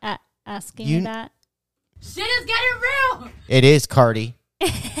not asking me that? Shit is getting real. It is Cardi.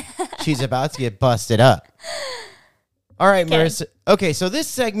 She's about to get busted up. All right, Okay. Marissa. Okay, so this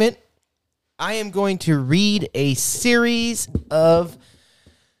segment, I am going to read a series of,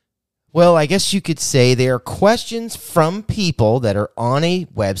 well, I guess you could say they are questions from people that are on a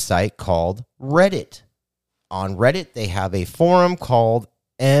website called Reddit. On Reddit, they have a forum called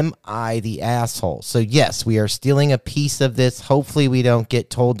Am I the Asshole? So yes, we are stealing a piece of this. Hopefully we don't get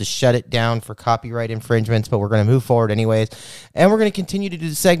told to shut it down for copyright infringements, but we're going to move forward anyways. And we're going to continue to do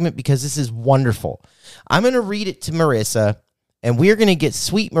the segment because this is wonderful. I'm going to read it to Marissa, and we're going to get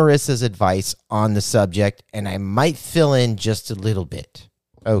sweet Marissa's advice on the subject, and I might fill in just a little bit.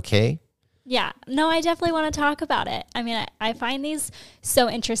 Okay? Yeah. No, I definitely want to talk about it. I mean, I find these so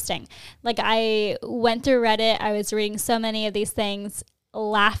interesting. Like, I went through Reddit. I was reading so many of these things,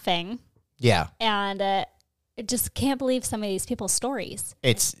 laughing. Yeah. And I just can't believe some of these people's stories.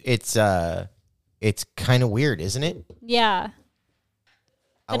 It's kind of weird, isn't it? Yeah.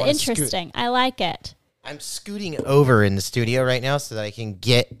 But interesting. I like it. I'm scooting over in the studio right now so that I can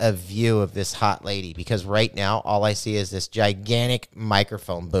get a view of this hot lady, because right now all I see is this gigantic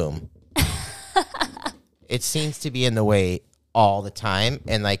microphone boom. It seems to be in the way all the time.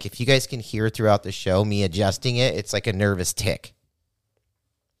 And like, if you guys can hear throughout the show me adjusting it, it's like a nervous tick.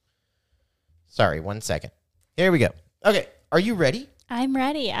 Sorry, 1 second. Here we go. Okay, are you ready? I'm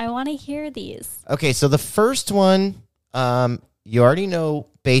ready. I want to hear these. Okay, so the first one, you already know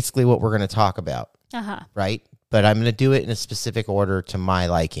basically what we're going to talk about. Uh-huh. Right? But I'm going to do it in a specific order to my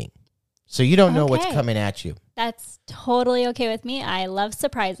liking. So you don't know what's Okay. coming at you. That's totally okay with me. I love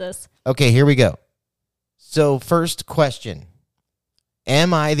surprises. Okay, here we go. So first question.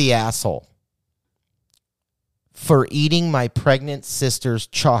 Am I the asshole for eating my pregnant sister's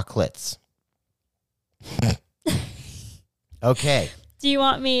chocolates? Okay. Do you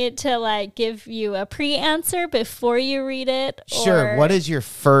want me to like give you a pre-answer before you read it? Sure. or- What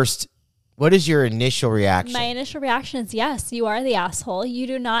is your initial reaction? My initial reaction is yes, you are the asshole. You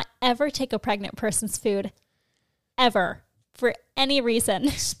do not ever take a pregnant person's food. Ever. For any reason.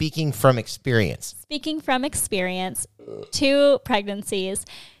 Speaking from experience. Speaking from experience, 2 pregnancies,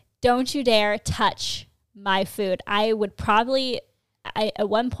 don't you dare touch my food. I would probably, at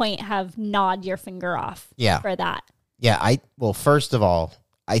one point, have gnawed your finger off for that. Yeah, well, first of all,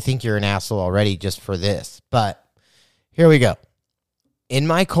 I think you're an asshole already just for this. But here we go. In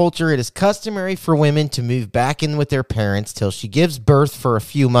my culture, it is customary for women to move back in with their parents till she gives birth for a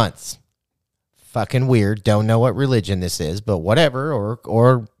few months. Fucking weird. Don't know what religion this is, but whatever,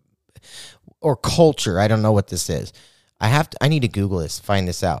 or culture. I don't know what this is. I need to Google this, find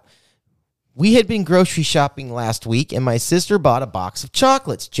this out. We had been grocery shopping last week, and my sister bought a box of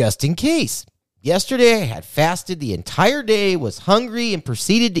chocolates just in case. Yesterday, I had fasted the entire day, was hungry, and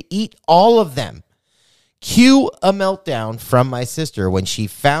proceeded to eat all of them. Cue a meltdown from my sister when she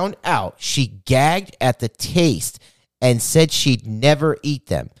found out. She gagged at the taste and said she'd never eat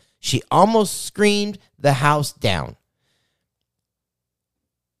them. She almost screamed the house down.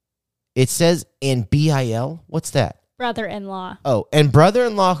 It says in BIL. What's that? Brother-in-law. Oh, and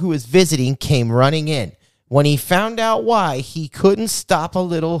brother-in-law who was visiting came running in. When he found out why, he couldn't stop a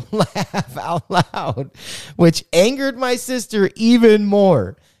little laugh out loud, which angered my sister even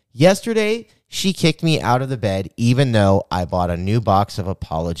more. Yesterday, she kicked me out of the bed, even though I bought a new box of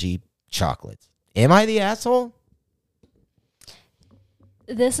apology chocolates. Am I the asshole?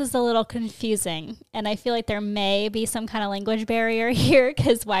 This is a little confusing, and I feel like there may be some kind of language barrier here,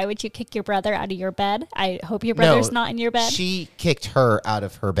 because why would you kick your brother out of your bed? I hope your brother's not in your bed. She kicked her out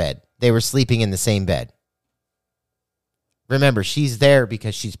of her bed. They were sleeping in the same bed. Remember, she's there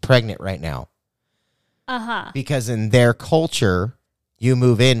because she's pregnant right now. Uh-huh. Because in their culture, you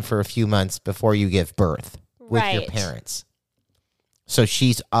move in for a few months before you give birth with your parents. So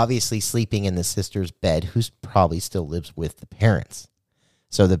she's obviously sleeping in the sister's bed, who's probably still lives with the parents.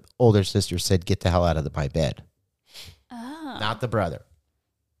 So the older sister said, get the hell out of my bed. Oh. Not the brother.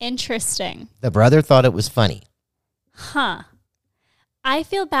 Interesting. The brother thought it was funny. Huh. I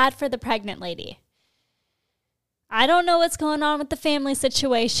feel bad for the pregnant lady. I don't know what's going on with the family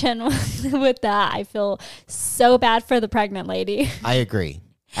situation with that. I feel so bad for the pregnant lady. I agree.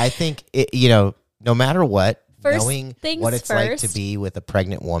 I think, no matter what, knowing what it's like to be with a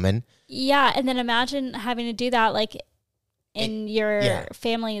pregnant woman. Yeah, and then imagine having to do that like in your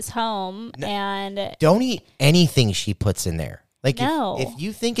family's home. And don't eat anything she puts in there. Like no. if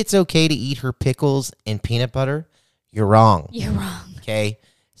you think it's okay to eat her pickles and peanut butter, you're wrong. You're wrong. Okay?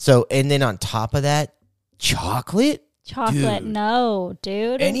 So, and then on top of that, chocolate? Chocolate, dude. No,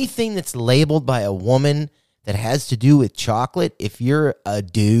 dude. Anything that's labeled by a woman that has to do with chocolate, if you're a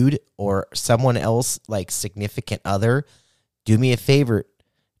dude or someone else, like significant other, do me a favor.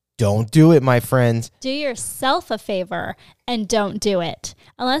 Don't do it, my friends. Do yourself a favor and don't do it.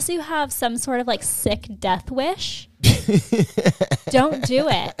 Unless you have some sort of like sick death wish. Don't do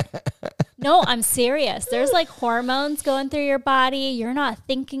it. No, I'm serious. There's like hormones going through your body. You're not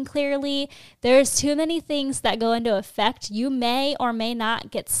thinking clearly. There's too many things that go into effect. You may or may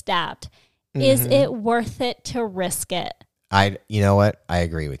not get stabbed. Mm-hmm. Is it worth it to risk it? You know what? I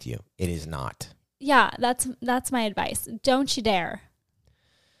agree with you. It is not. Yeah, that's my advice. Don't you dare.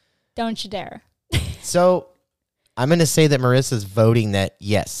 Don't you dare. So I'm going to say that Marissa's voting that,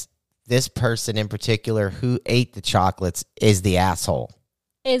 yes, this person in particular who ate the chocolates is the asshole.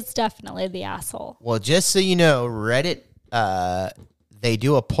 Is definitely the asshole. Well, just so you know, Reddit, they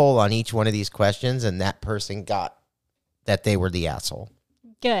do a poll on each one of these questions, and that person got that they were the asshole.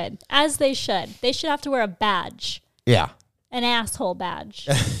 Good. As they should. They should have to wear a badge. Yeah. An asshole badge.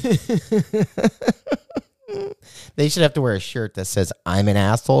 They should have to wear a shirt that says, I'm an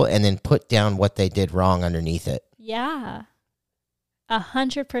asshole, and then put down what they did wrong underneath it. Yeah.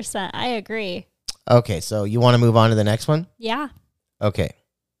 100%. I agree. Okay, so you want to move on to the next one? Yeah. Okay.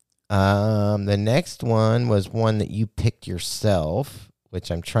 The next one was one that you picked yourself,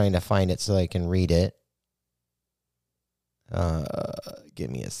 which I'm trying to find it so I can read it. Give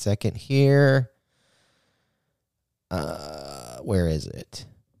me a second here. Where is it?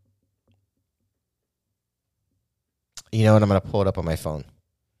 You know what? I'm going to pull it up on my phone.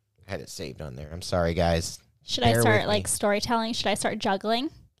 I had it saved on there. I'm sorry, guys. Should I start like storytelling? Should I start juggling?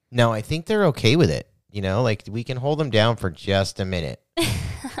 No, I think they're okay with it. You know, like we can hold them down for just a minute.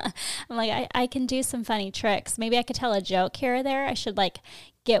 I'm like, I can do some funny tricks. Maybe I could tell a joke here or there. I should like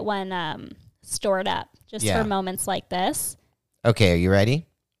get one stored up just for moments like this. Okay, are you ready?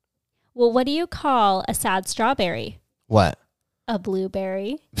 Well, what do you call a sad strawberry? What? A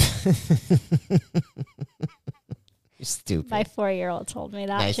blueberry. You're stupid. My 4-year-old told me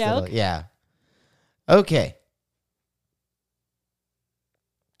that nice joke. Yeah. Okay.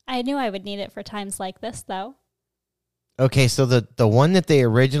 I knew I would need it for times like this, though. Okay, so the one that they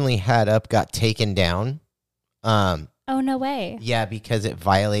originally had up got taken down. Oh, no way. Yeah, because it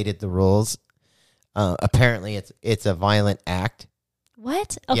violated the rules. Apparently, it's a violent act.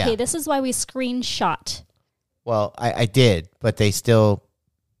 What? Okay, yeah. This is why we screenshot. Well, I did, but they still...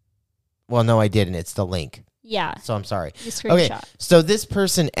 Well, no, I didn't. It's the link. Yeah. So I'm sorry. You screenshot. Okay, so this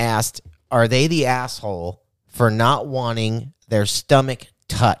person asked, are they the asshole for not wanting their stomach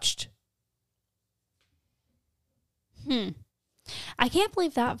touched? I can't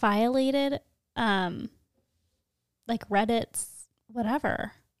believe that violated, like Reddit's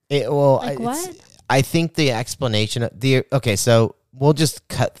whatever. What? I think the explanation of okay, so we'll just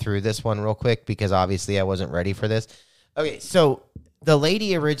cut through this one real quick because obviously I wasn't ready for this. Okay, so the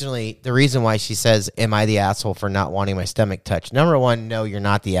lady originally, the reason why she says, am I the asshole for not wanting my stomach touched? Number one, no, you're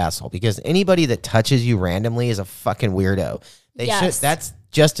not the asshole, because anybody that touches you randomly is a fucking weirdo. That's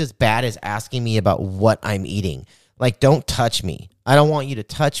just as bad as asking me about what I'm eating. Like, don't touch me. I don't want you to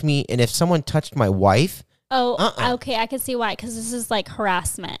touch me. And if someone touched my wife... Okay, I can see why, because this is like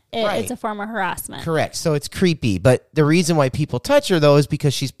harassment. It's a form of harassment. Correct. So it's creepy. But the reason why people touch her, though, is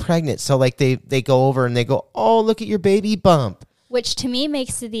because she's pregnant. So, like, they go over and they go, oh, look at your baby bump. Which, to me,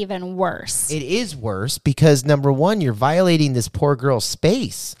 makes it even worse. It is worse because, number one, you're violating this poor girl's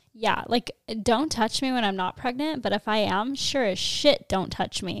space. Yeah, like, don't touch me when I'm not pregnant, but if I am, sure as shit, don't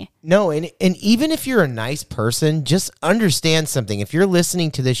touch me. No, and even if you're a nice person, just understand something. If you're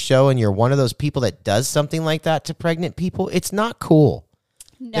listening to this show and you're one of those people that does something like that to pregnant people, it's not cool.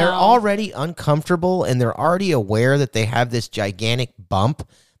 No. They're already uncomfortable, and they're already aware that they have this gigantic bump.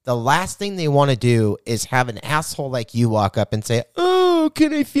 The last thing they want to do is have an asshole like you walk up and say, oh,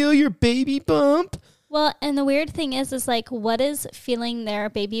 can I feel your baby bump? Well, and the weird thing is like, what is feeling their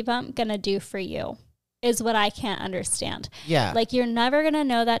baby bump going to do for you is what I can't understand. Yeah. Like, you're never going to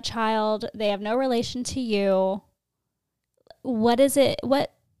know that child. They have no relation to you. What is it?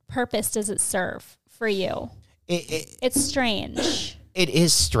 What purpose does it serve for you? It's strange. It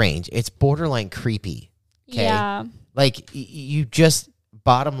is strange. It's borderline creepy. Okay? Yeah. Like, you just,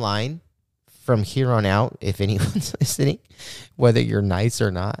 bottom line, from here on out, if anyone's listening, whether you're nice or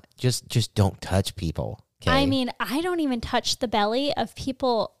not, just don't touch people. Okay? I mean, I don't even touch the belly of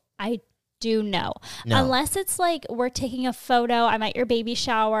people I do know. No. Unless it's like we're taking a photo, I'm at your baby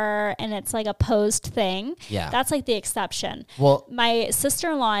shower, and it's like a posed thing. Yeah. That's like the exception. Well, my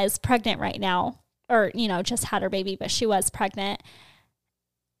sister-in-law is pregnant right now, or, just had her baby, but she was pregnant.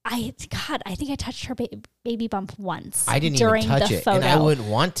 I think I touched her baby bump once. I didn't even touch it, and I wouldn't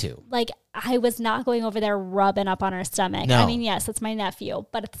want to. Like, I was not going over there rubbing up on her stomach. No. I mean, yes, it's my nephew,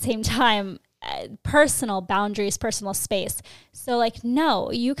 but at the same time, personal boundaries, personal space. So, like,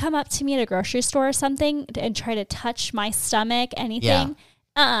 no, you come up to me at a grocery store or something and try to touch my stomach, anything.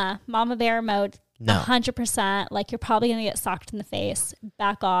 Yeah. Mama bear mode. No. 100%. Like, you're probably going to get socked in the face.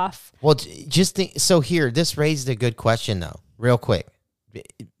 Back off. Well, just think. So here, this raised a good question, though, real quick.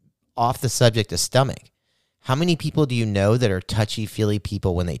 Off the subject of stomach, how many people do you know that are touchy-feely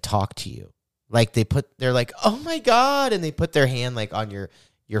people when they talk to you? Like, they're like, oh my God, and they put their hand like on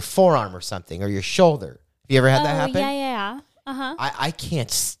your forearm or something, or your shoulder. Have you ever had that happen? Yeah. Uh-huh. I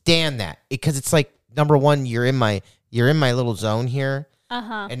can't stand that, because it's like, number one, you're in my little zone here.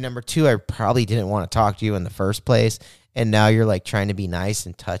 Uh-huh. And number two, I probably didn't want to talk to you in the first place, and now you're like trying to be nice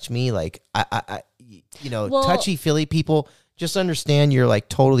and touch me. Like, touchy-feely people, just understand you're like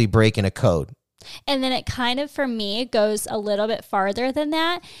totally breaking a code. And then it kind of, for me, goes a little bit farther than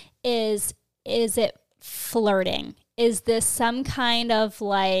that. Is it flirting? Is this some kind of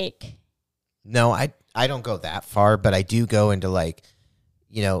like... No, I don't go that far, but I do go into like,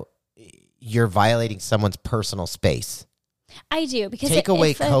 you're violating someone's personal space. I do, because take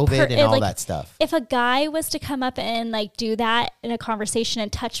away COVID and all that stuff. If a guy was to come up and like do that in a conversation and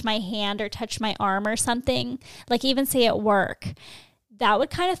touch my hand or touch my arm or something, like even say at work, that would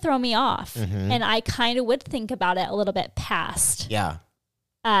kind of throw me off. Mm-hmm. And I kind of would think about it a little bit past. Yeah.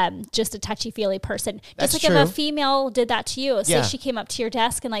 Just a touchy-feely person. That's just like true. If a female did that to you, say she came up to your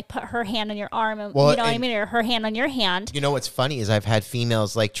desk and like put her hand on your arm, and what I mean, or her hand on your hand. You know what's funny is I've had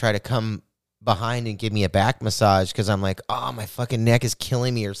females like try to come behind and give me a back massage because I'm like, oh, my fucking neck is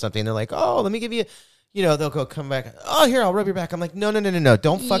killing me or something. They're like, oh, let me give you, they'll go come back. Oh, here, I'll rub your back. I'm like, no.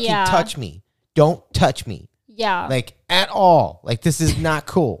 Don't fucking touch me. Don't touch me. Yeah. Like, at all. Like, this is not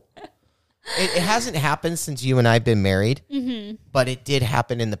cool. It hasn't happened since you and I have been married, but it did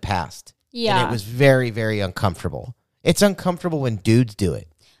happen in the past. Yeah. And it was very, very uncomfortable. It's uncomfortable when dudes do it.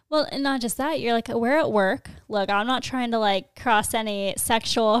 Well, and not just that, you're like, we're at work. Look, I'm not trying to like cross any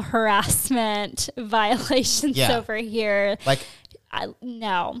sexual harassment violations over here. Like,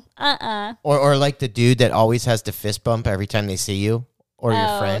 no. Or like the dude that always has to fist bump every time they see you or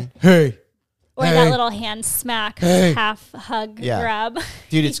your friend. Hey. Or that little hand smack, half hug grab.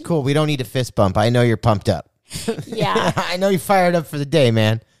 Dude, it's cool. We don't need a fist bump. I know you're pumped up. Yeah. I know you're fired up for the day,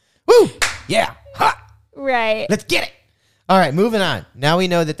 man. Woo! Yeah. Ha! Right. Let's get it. All right, moving on. Now we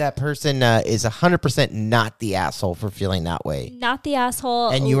know that person is 100% not the asshole for feeling that way. Not the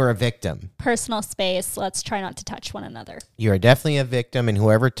asshole. And you are a victim. Personal space. Let's try not to touch one another. You are definitely a victim, and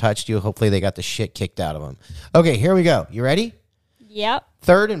whoever touched you, hopefully they got the shit kicked out of them. Okay, here we go. You ready? Yep.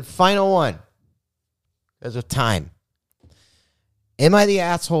 Third and final one. Because of time. Am I the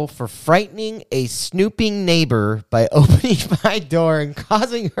asshole for frightening a snooping neighbor by opening my door and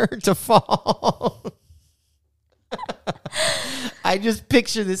causing her to fall? I just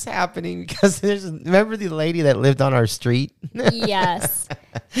picture this happening because remember the lady that lived on our street? Yes.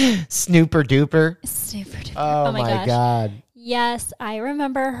 Snooper Duper. Snooper Duper. Oh my God. Yes, I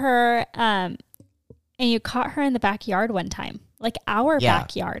remember her. And you caught her in the backyard one time, like our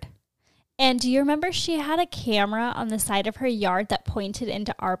backyard. And do you remember she had a camera on the side of her yard that pointed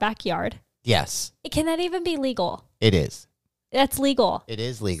into our backyard? Yes. Can that even be legal? It is. That's legal. It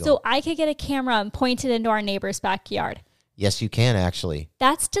is legal. So I could get a camera and point it into our neighbor's backyard. Yes, you can actually.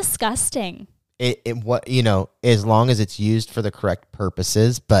 That's disgusting. As long as it's used for the correct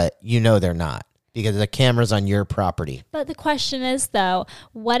purposes, but they're not because the camera's on your property. But the question is, though,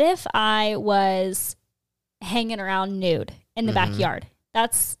 what if I was hanging around nude in the backyard?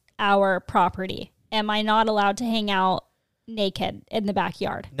 That's our property. Am I not allowed to hang out naked in the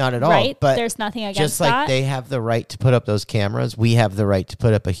backyard? Not at all. Right? But there's nothing against just like that. they have the right to put up those cameras, we have the right to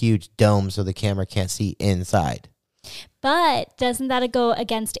put up a huge dome so the camera can't see inside. But doesn't that go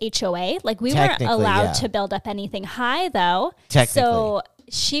against HOA? Like we weren't allowed to build up anything high, though. Technically. So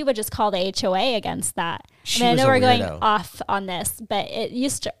she would just call the HOA against that. I know we're going off on this, but it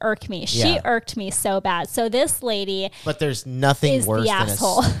used to irk me. She irked me so bad. So this lady, but there's nothing worse than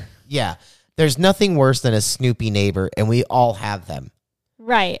asshole. There's nothing worse than a snoopy neighbor, and we all have them.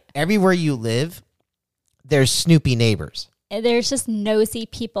 Right. Everywhere you live, there's snoopy neighbors. There's just nosy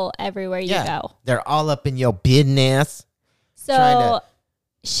people everywhere you go. They're all up in your business. So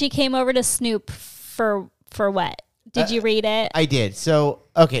she came over to snoop for what? Did you read it? I did. So,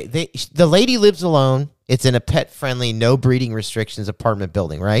 okay, the lady lives alone. It's in a pet-friendly, no breeding restrictions apartment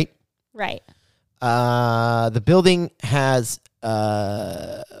building, right? Right. The building has,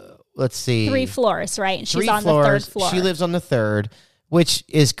 let's see. 3 floors, right? And she's 3 on floors. the 3rd floor. She lives on the 3rd, which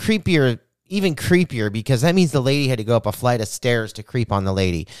is even creepier because that means the lady had to go up a flight of stairs to creep on the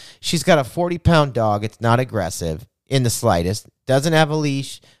lady. She's got a 40-pound dog. It's not aggressive in the slightest. Doesn't have a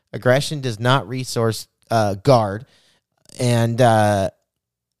leash. Aggression does not resource guard. And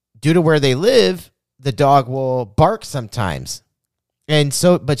due to where they live, the dog will bark sometimes. And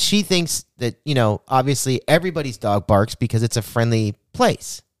so, but she thinks that, obviously everybody's dog barks because it's a friendly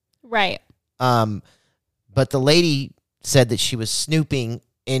place. Right. But the lady said that she was snooping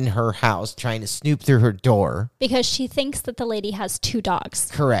in her house, trying to snoop through her door. Because she thinks that the lady has 2 dogs.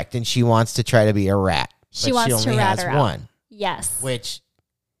 Correct. And she wants to try to be a rat. She wants to rat her out. One. Yes. Which,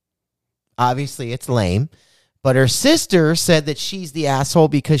 obviously, it's lame. But her sister said that she's the asshole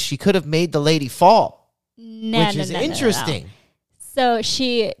because she could have made the lady fall. Which is interesting. No. So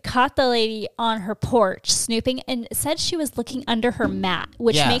she caught the lady on her porch snooping and said she was looking under her mat,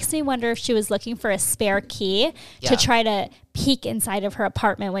 which makes me wonder if she was looking for a spare key to try to peek inside of her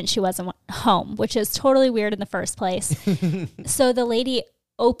apartment when she wasn't home, which is totally weird in the first place. So the lady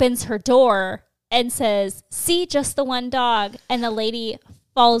opens her door and says, "See, just the one dog." And the lady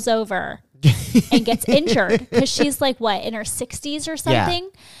falls over and gets injured because she's like, what, in her 60s or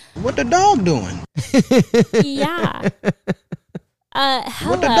something? Yeah. What the dog doing? Yeah.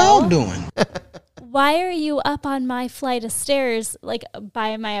 Hello. What the dog doing? Why are you up on my flight of stairs, like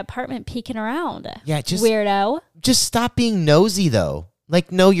by my apartment, peeking around? Yeah, just weirdo. Just stop being nosy, though. Like,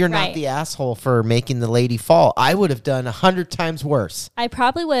 no, you're not the asshole for making the lady fall. I would have done 100 times worse. I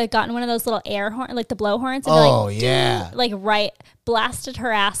probably would have gotten one of those little air horns, like the blow horns. And blasted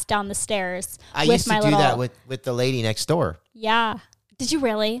her ass down the stairs. I used to do that with the lady next door. Yeah. Did you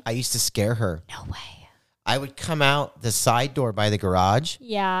really? I used to scare her. No way. I would come out the side door by the garage.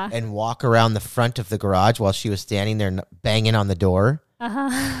 Yeah. And walk around the front of the garage while she was standing there banging on the door. Uh-huh.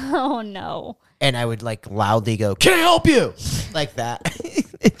 Oh, no. And I would loudly go, "Can I help you?" Like that.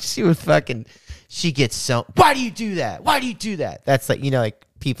 She would she gets so, "Why do you do that? Why do you do that?" That's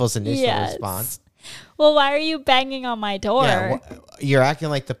people's initial response. Well, why are you banging on my door? Yeah, you're acting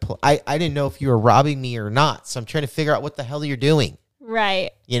like I didn't know if you were robbing me or not. So I'm trying to figure out what the hell you're doing. Right.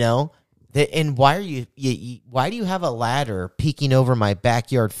 And why are why do you have a ladder peeking over my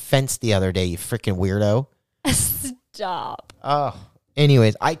backyard fence the other day, you freaking weirdo? Stop. Oh.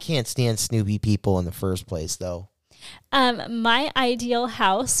 Anyways, I can't stand snoopy people in the first place, though. My ideal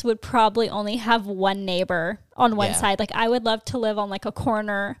house would probably only have one neighbor on one side. Like, I would love to live on a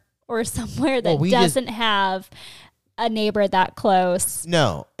corner or somewhere that doesn't have a neighbor that close.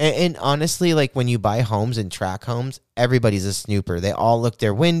 No. And honestly, when you buy homes and track homes, everybody's a snooper. They all look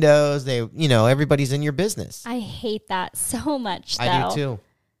their windows. Everybody's in your business. I hate that so much, though.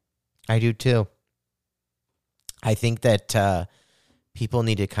 I do too. I think that people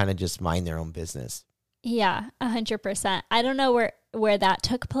need to kind of just mind their own business. Yeah, 100%. I don't know where that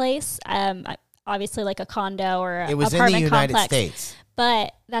took place. Obviously, like a condo or it was apartment in the United complex. States.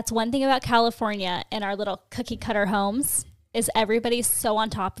 But that's one thing about California and our little cookie cutter homes. is everybody's so on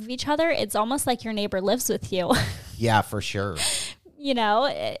top of each other. It's almost like your neighbor lives with you. Yeah, for sure. You know,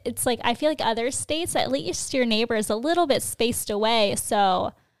 it's like, I feel like other states, at least your neighbor is a little bit spaced away.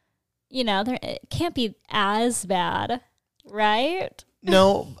 So, you know, it can't be as bad, right?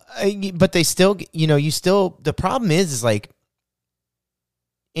 No, but they still, you know, the problem is like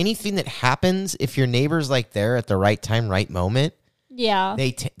anything that happens, if your neighbor's like there at the right time, right moment, yeah,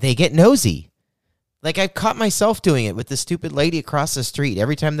 they get nosy. Like I've caught myself doing it with the stupid lady across the street.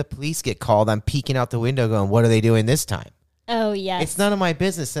 Every time the police get called, I'm peeking out the window going, what are they doing this time? Oh, yes. It's none of my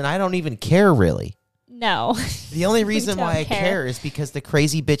business, and I don't even care, really. No. The only reason why I care is because the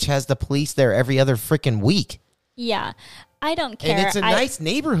crazy bitch has the police there every other freaking week. Yeah, I don't care. And it's a nice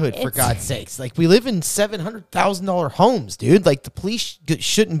neighborhood, for God's sakes. Like, we live in $700,000 homes, dude. Like, the police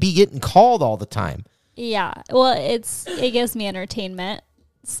shouldn't be getting called all the time. Yeah. Well, it gives me entertainment.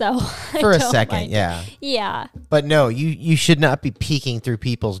 So for a second, yeah. Yeah. But no, you should not be peeking through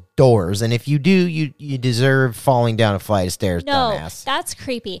people's doors. And if you do, you deserve falling down a flight of stairs, dumbass. That's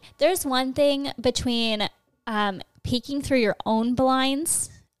creepy. There's one thing between peeking through your own blinds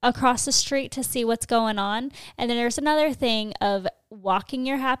across the street to see what's going on. And then there's another thing of walking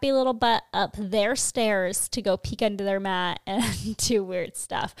your happy little butt up their stairs to go peek under their mat and do weird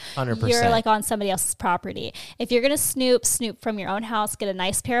stuff. 100%. You're like on somebody else's property. If you're going to snoop from your own house, get a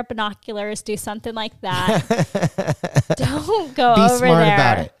nice pair of binoculars, do something like that. Don't go Be over smart there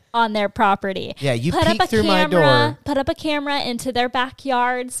about it. On their property. Yeah, you put peek up a through camera, my door. Put up a camera into their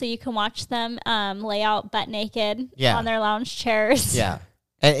backyard so you can watch them lay out butt naked on their lounge chairs. Yeah.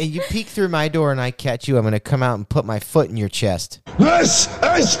 And you peek through my door and I catch you, I'm going to come out and put my foot in your chest. This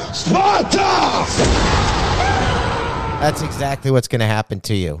is Sparta! That's exactly what's going to happen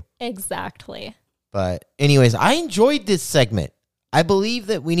to you. Exactly. But anyways, I enjoyed this segment. I believe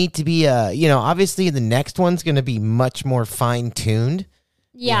that we need to be, obviously the next one's going to be much more fine-tuned.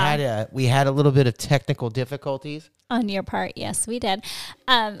 Yeah. We had a little bit of technical difficulties. On your part, yes, we did.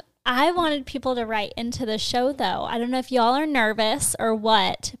 I wanted people to write into the show, though. I don't know if y'all are nervous or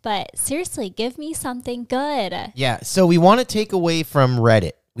what, but seriously, give me something good. Yeah, so we want to take away from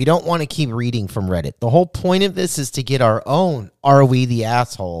Reddit. We don't want to keep reading from Reddit. The whole point of this is to get our own Are We the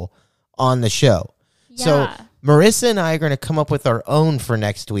Asshole on the show. Yeah. So Marissa and I are going to come up with our own for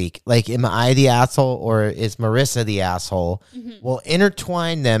next week. Like, am I the asshole or is Marissa the asshole? Mm-hmm. We'll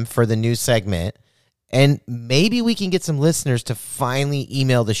intertwine them for the new segment. And maybe we can get some listeners to finally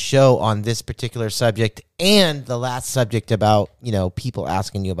email the show on this particular subject and the last subject about, people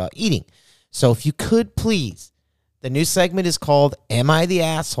asking you about eating. So if you could please, the new segment is called Am I the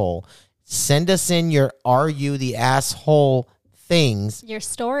Asshole? Send us in your Are You the Asshole things. Your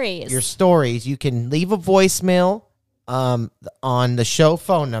stories. You can leave a voicemail on the show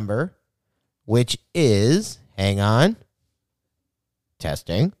phone number, which is, hang on,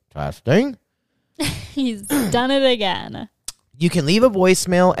 testing. He's done it again. You can leave a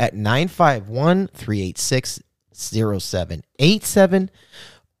voicemail at 951-386-0787,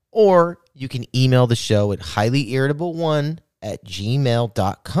 or you can email the show at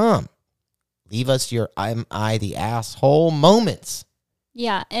highlyirritable1@gmail.com. Leave us your Am I the Asshole moments.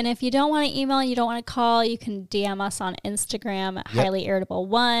 Yeah, and if you don't want to email, you don't want to call, you can DM us on Instagram at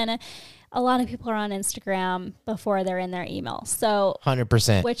highlyirritable1. A lot of people are on Instagram before they're in their email. So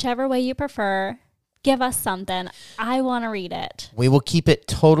 100%. Whichever way you prefer, give us something. I want to read it. We will keep it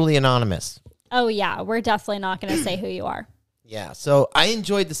totally anonymous. Oh, yeah. We're definitely not going to say who you are. Yeah. So I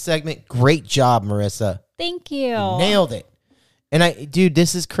enjoyed the segment. Great job, Marissa. Thank you. Nailed it. And dude,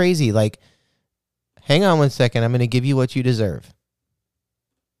 this is crazy. Like, hang on 1 second. I'm going to give you what you deserve.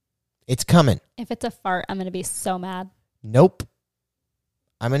 It's coming. If it's a fart, I'm going to be so mad. Nope.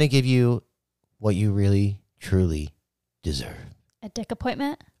 I'm going to give you what you really, truly deserve. A dick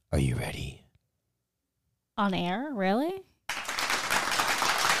appointment? Are you ready? On air? Really?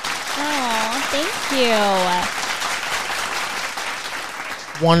 Oh, thank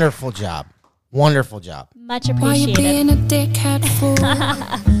you. Wonderful job. Wonderful job. Much appreciated. Why you being a dickhead fool?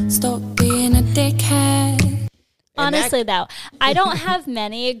 Stop being a dickhead. Honestly, though, I don't have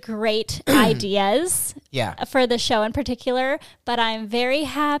many great ideas for the show in particular, but I'm very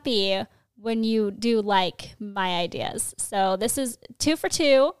happy when you do like my ideas. So this is 2 for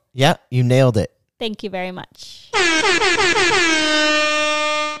 2. Yeah, you nailed it. Thank you very much.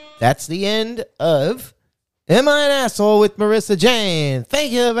 That's the end of Am I an Asshole with Marissa Jane.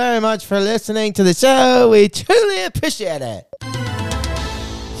 Thank you very much for listening to the show. We truly appreciate it.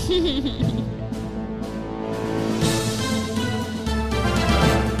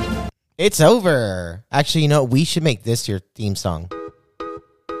 It's over. Actually, we should make this your theme song.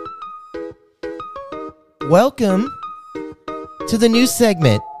 Welcome to the news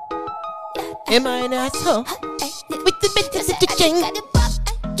segment. Am I an asshole? With the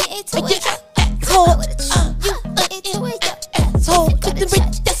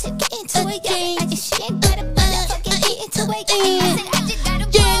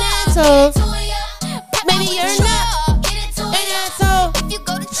Maybe you're not an asshole.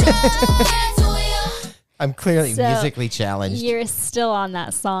 I'm clearly musically challenged. You're still on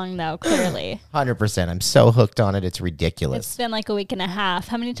that song, though, clearly. 100%. I'm so hooked on it. It's ridiculous. It's been like a week and a half.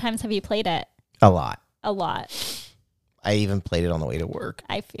 How many times have you played it? A lot. A lot. I even played it on the way to work.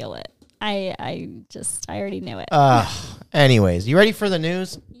 I feel it. I already knew it. Anyways, you ready for the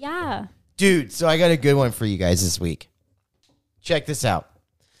news? Yeah. Dude, so I got a good one for you guys this week. Check this out.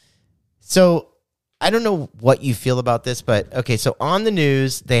 So I don't know what you feel about this, but okay, so on the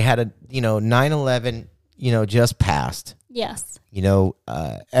news, they had a, 9/11, just passed. Yes.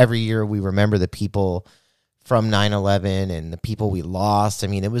 Every year we remember the people from 9/11 and the people we lost. I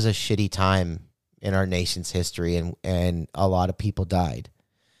mean, it was a shitty time in our nation's history, and a lot of people died.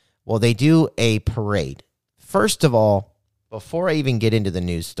 Well, they do a parade. First of all, before I even get into the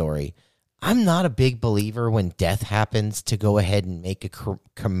news story, I'm not a big believer when death happens to go ahead and make a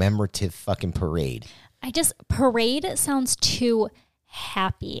commemorative fucking parade. Parade sounds too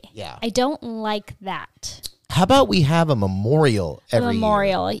happy. Yeah. I don't like that. How about we have a memorial every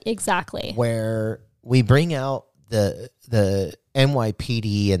year? Exactly. Where we bring out the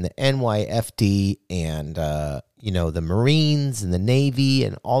NYPD and the NYFD and the Marines and the Navy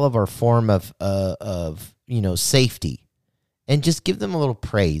and all of our form of safety, and just give them a little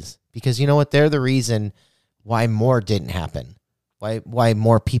praise, because you know what, they're the reason why more didn't happen, why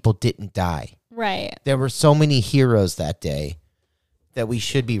more people didn't die. Right. There were so many heroes that day that we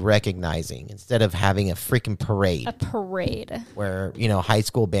should be recognizing instead of having a freaking parade. A parade. Where, high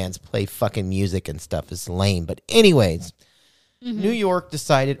school bands play fucking music and stuff is lame. But anyways, New York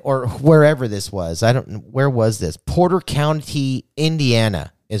decided, or wherever this was, I don't know, where was this? Porter County,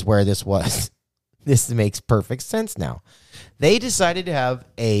 Indiana is where this was. This makes perfect sense now. They decided to have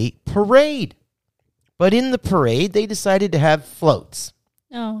a parade. But in the parade, they decided to have floats.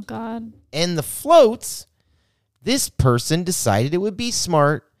 Oh, God. And the floats, this person decided it would be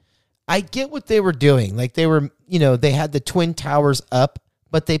smart. I get what they were doing. Like they were, they had the Twin Towers up,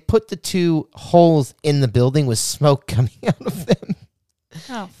 but they put the two holes in the building with smoke coming out of them. Oh,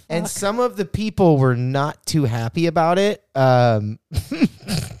 fuck. And some of the people were not too happy about it.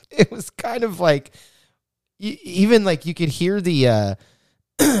 It was kind of like, even like you could hear the,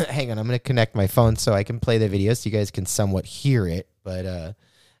 hang on, I'm going to connect my phone so I can play the video so you guys can somewhat hear it. But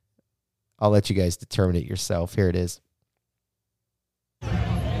I'll let you guys determine it yourself. Here it is. A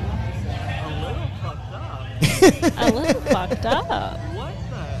little fucked up. A little fucked up. What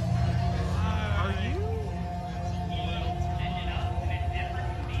the? Are you?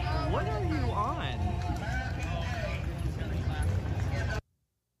 What are you on?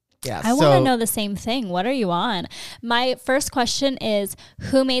 Yeah, I want to know the same thing. What are you on? My first question is,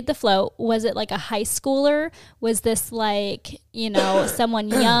 who made the float? Was it like a high schooler? Was this like, someone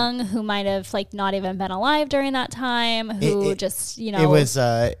young who might have like not even been alive during that time? Who It was,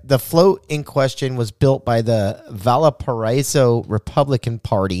 the float in question was built by the Valparaiso Republican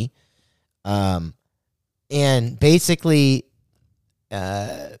Party. And basically,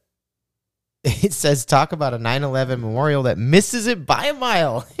 it says, talk about a 9/11 memorial that misses it by a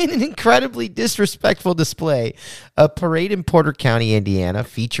mile in an incredibly disrespectful display. A parade in Porter County, Indiana,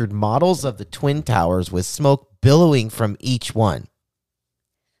 featured models of the Twin Towers with smoke billowing from each one.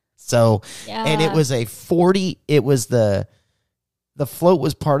 So, and it was the float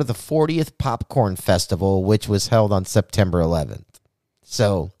was part of the 40th Popcorn Festival, which was held on September 11th.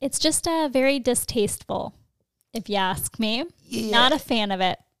 So it's just very distasteful, if you ask me. Yeah. Not a fan of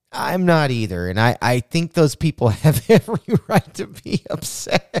it. I'm not either, and I think those people have every right to be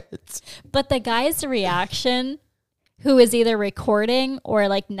upset. But the guy's reaction, who is either recording or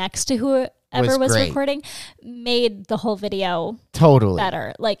like next to whoever was recording, made the whole video totally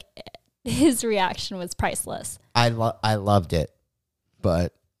better. Like his reaction was priceless. I loved it.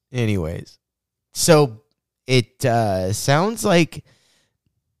 But anyways, so it sounds like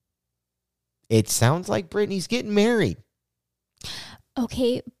Britney's getting married.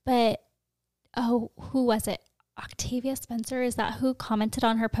 Okay, but, who was it? Octavia Spencer? Is that who commented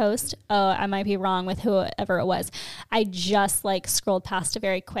on her post? Oh, I might be wrong with whoever it was. I just scrolled past it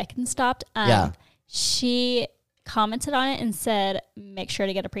very quick and stopped. Yeah. She commented on it and said, make sure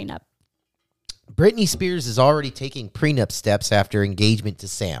to get a prenup. Britney Spears is already taking prenup steps after engagement to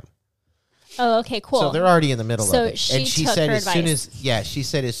Sam. Oh, okay, cool. So they're already in the middle of it. So she said her as soon advice.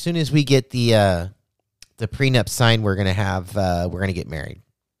 as as soon as we get the the prenup signed, we're gonna get married.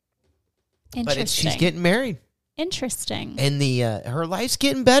 Interesting. But she's getting married. Interesting. And the her life's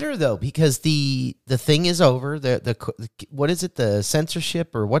getting better though, because the thing is over. The what is it? The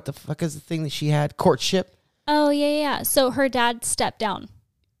censorship, or what the fuck is the thing that she had? Courtship. Oh yeah. So her dad stepped down.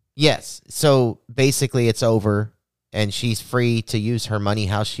 Yes. So basically, it's over, and she's free to use her money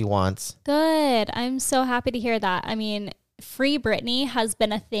how she wants. Good. I'm so happy to hear that. I mean, Free Britney has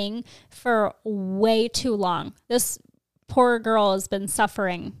been a thing for way too long. This poor girl has been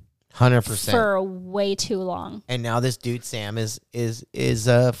suffering 100% for way too long. And now this dude Sam is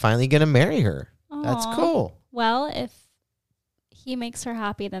finally gonna marry her. Aww. That's cool. Well, if he makes her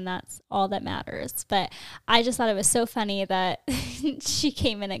happy, then that's all that matters. But I just thought it was so funny that she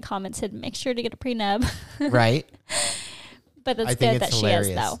came in and commented, "Make sure to get a prenup." Right. But that's good that hilarious.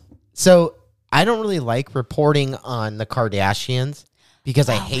 She is, though. So I don't really like reporting on the Kardashians because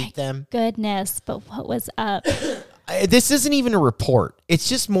I hate them. Goodness, but what was up? This isn't even a report. It's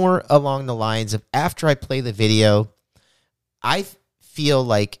just more along the lines of, after I play the video, I feel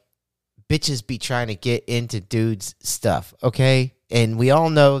like bitches be trying to get into dudes' stuff, okay? And we all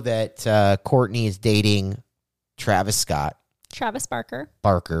know that Kourtney is dating Travis Barker,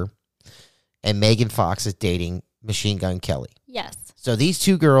 and Megan Fox is dating Machine Gun Kelly. Yes. So these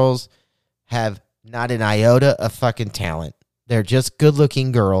two girls have not an iota of fucking talent. They're just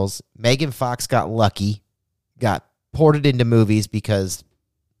good-looking girls. Megan Fox got lucky, got ported into movies because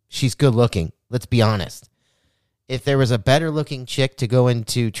she's good-looking. Let's be honest. If there was a better-looking chick to go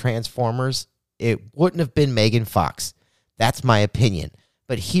into Transformers, it wouldn't have been Megan Fox. That's my opinion.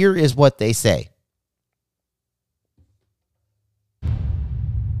 But here is what they say.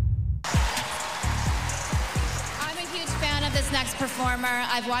 Next performer.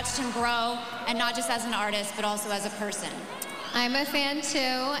 I've watched him grow, and not just as an artist, but also as a person. I'm a fan too,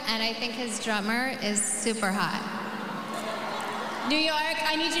 and I think his drummer is super hot. New York,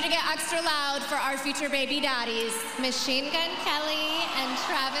 I need you to get extra loud for our future baby daddies. Machine Gun Kelly and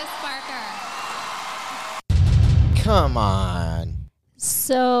Travis Barker. Come on.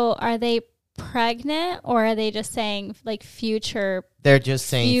 So are they pregnant, or are they just saying like future? They're just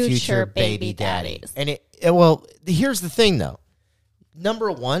saying future baby daddies. And well, here's the thing though.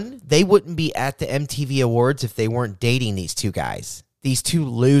 Number one, they wouldn't be at the MTV Awards if they weren't dating these two guys, these two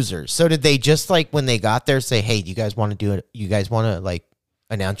losers. So did they just like when they got there say, "Hey, do you guys want to do it? You guys want to like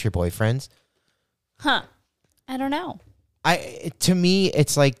announce your boyfriends?" Huh? I don't know. To me,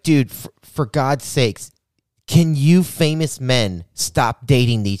 it's like, dude, for God's sakes, can you famous men stop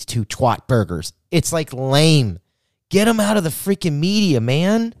dating these two twat burgers? It's like lame. Get them out of the freaking media,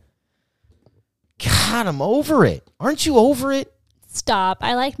 man. God, I'm over it. Aren't you over it? Stop.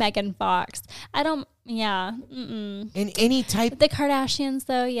 I like Megan Fox. I don't, yeah. In any type. The Kardashians,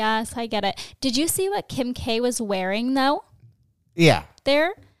 though, yes, I get it. Did you see what Kim K was wearing, though? Yeah.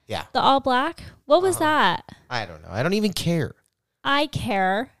 There? Yeah. The all black? What was that? I don't know. I don't even care. I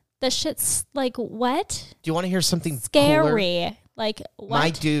care. The shit's like, what? Do you want to hear something scary? Cooler? Like, what?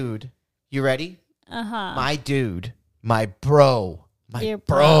 My dude. You ready? Uh-huh. My dude. My bro. My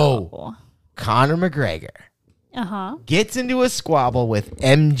bro. Conor McGregor. Uh-huh. Gets into a squabble with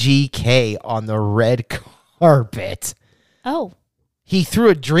MGK on the red carpet. Oh. He threw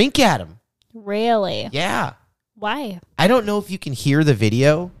a drink at him. Really? Yeah. Why? I don't know if you can hear the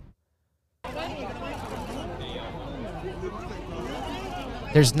video.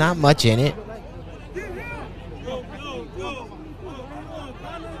 There's not much in it.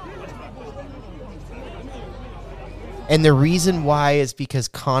 And the reason why is because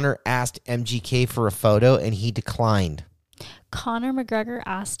Conor asked MGK for a photo and he declined. Conor McGregor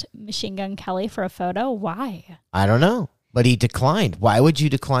asked Machine Gun Kelly for a photo? Why? I don't know, but he declined. Why would you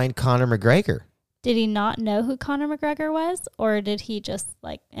decline Conor McGregor? Did he not know who Conor McGregor was? Or did he just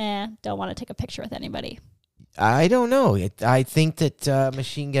like, don't want to take a picture with anybody? I don't know. I think that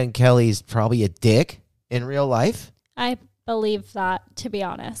Machine Gun Kelly is probably a dick in real life. I believe that, to be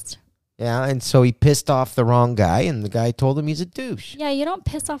honest. Yeah, and so he pissed off the wrong guy, and the guy told him he's a douche. Yeah, you don't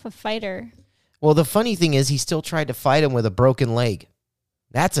piss off a fighter. Well, the funny thing is he still tried to fight him with a broken leg.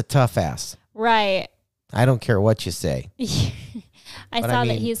 That's a tough ass. Right. I don't care what you say. I saw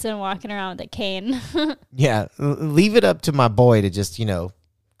that he's been walking around with a cane. Yeah, leave it up to my boy to just,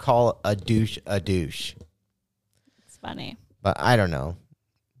 call a douche a douche. It's funny. But I don't know.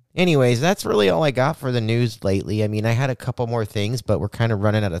 Anyways, that's really all I got for the news lately. I mean, I had a couple more things, but we're kind of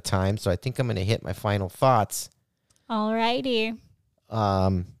running out of time, so I think I'm going to hit my final thoughts. All righty.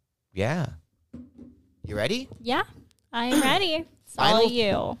 Yeah. You ready? Yeah, I'm ready. It's all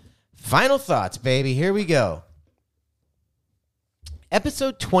you. Final thoughts, baby. Here we go.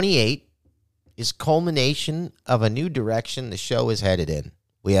 Episode 28 is culmination of a new direction the show is headed in.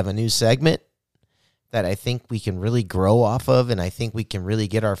 We have a new segment that I think we can really grow off of, and I think we can really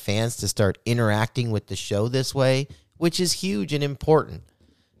get our fans to start interacting with the show this way, which is huge and important.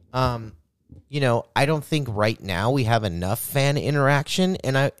 I don't think right now we have enough fan interaction,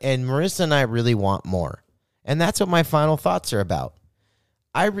 and Marissa and I really want more. And that's what my final thoughts are about.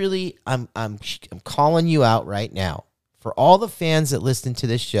 I'm calling you out right now for all the fans that listen to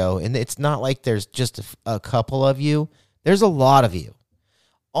this show, and it's not like there's just a couple of you. There's a lot of you.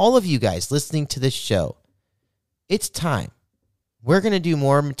 All of you guys listening to this show, it's time. We're going to do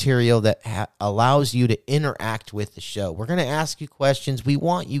more material that allows you to interact with the show. We're going to ask you questions. We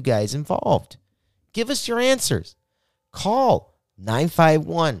want you guys involved. Give us your answers. Call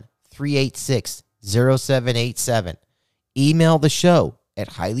 951-386-0787. Email the show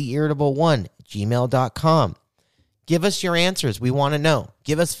at highlyirritable1@gmail.com. Give us your answers. We want to know.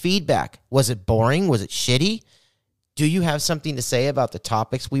 Give us feedback. Was it boring? Was it shitty? Do you have something to say about the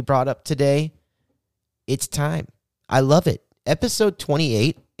topics we brought up today? It's time. I love it. Episode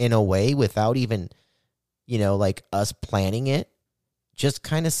 28, in a way, without even, us planning it, just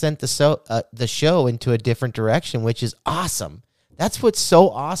kind of sent the show into a different direction, which is awesome. That's what's so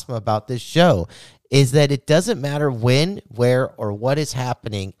awesome about this show, is that it doesn't matter when, where, or what is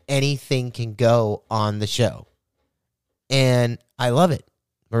happening. Anything can go on the show. And I love it.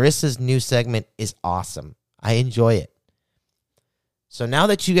 Marissa's new segment is awesome. I enjoy it. So now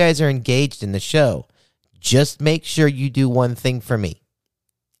that you guys are engaged in the show, just make sure you do one thing for me.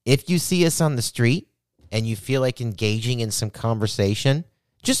 If you see us on the street and you feel like engaging in some conversation,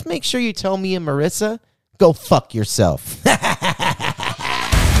 just make sure you tell me and Marissa, go fuck yourself.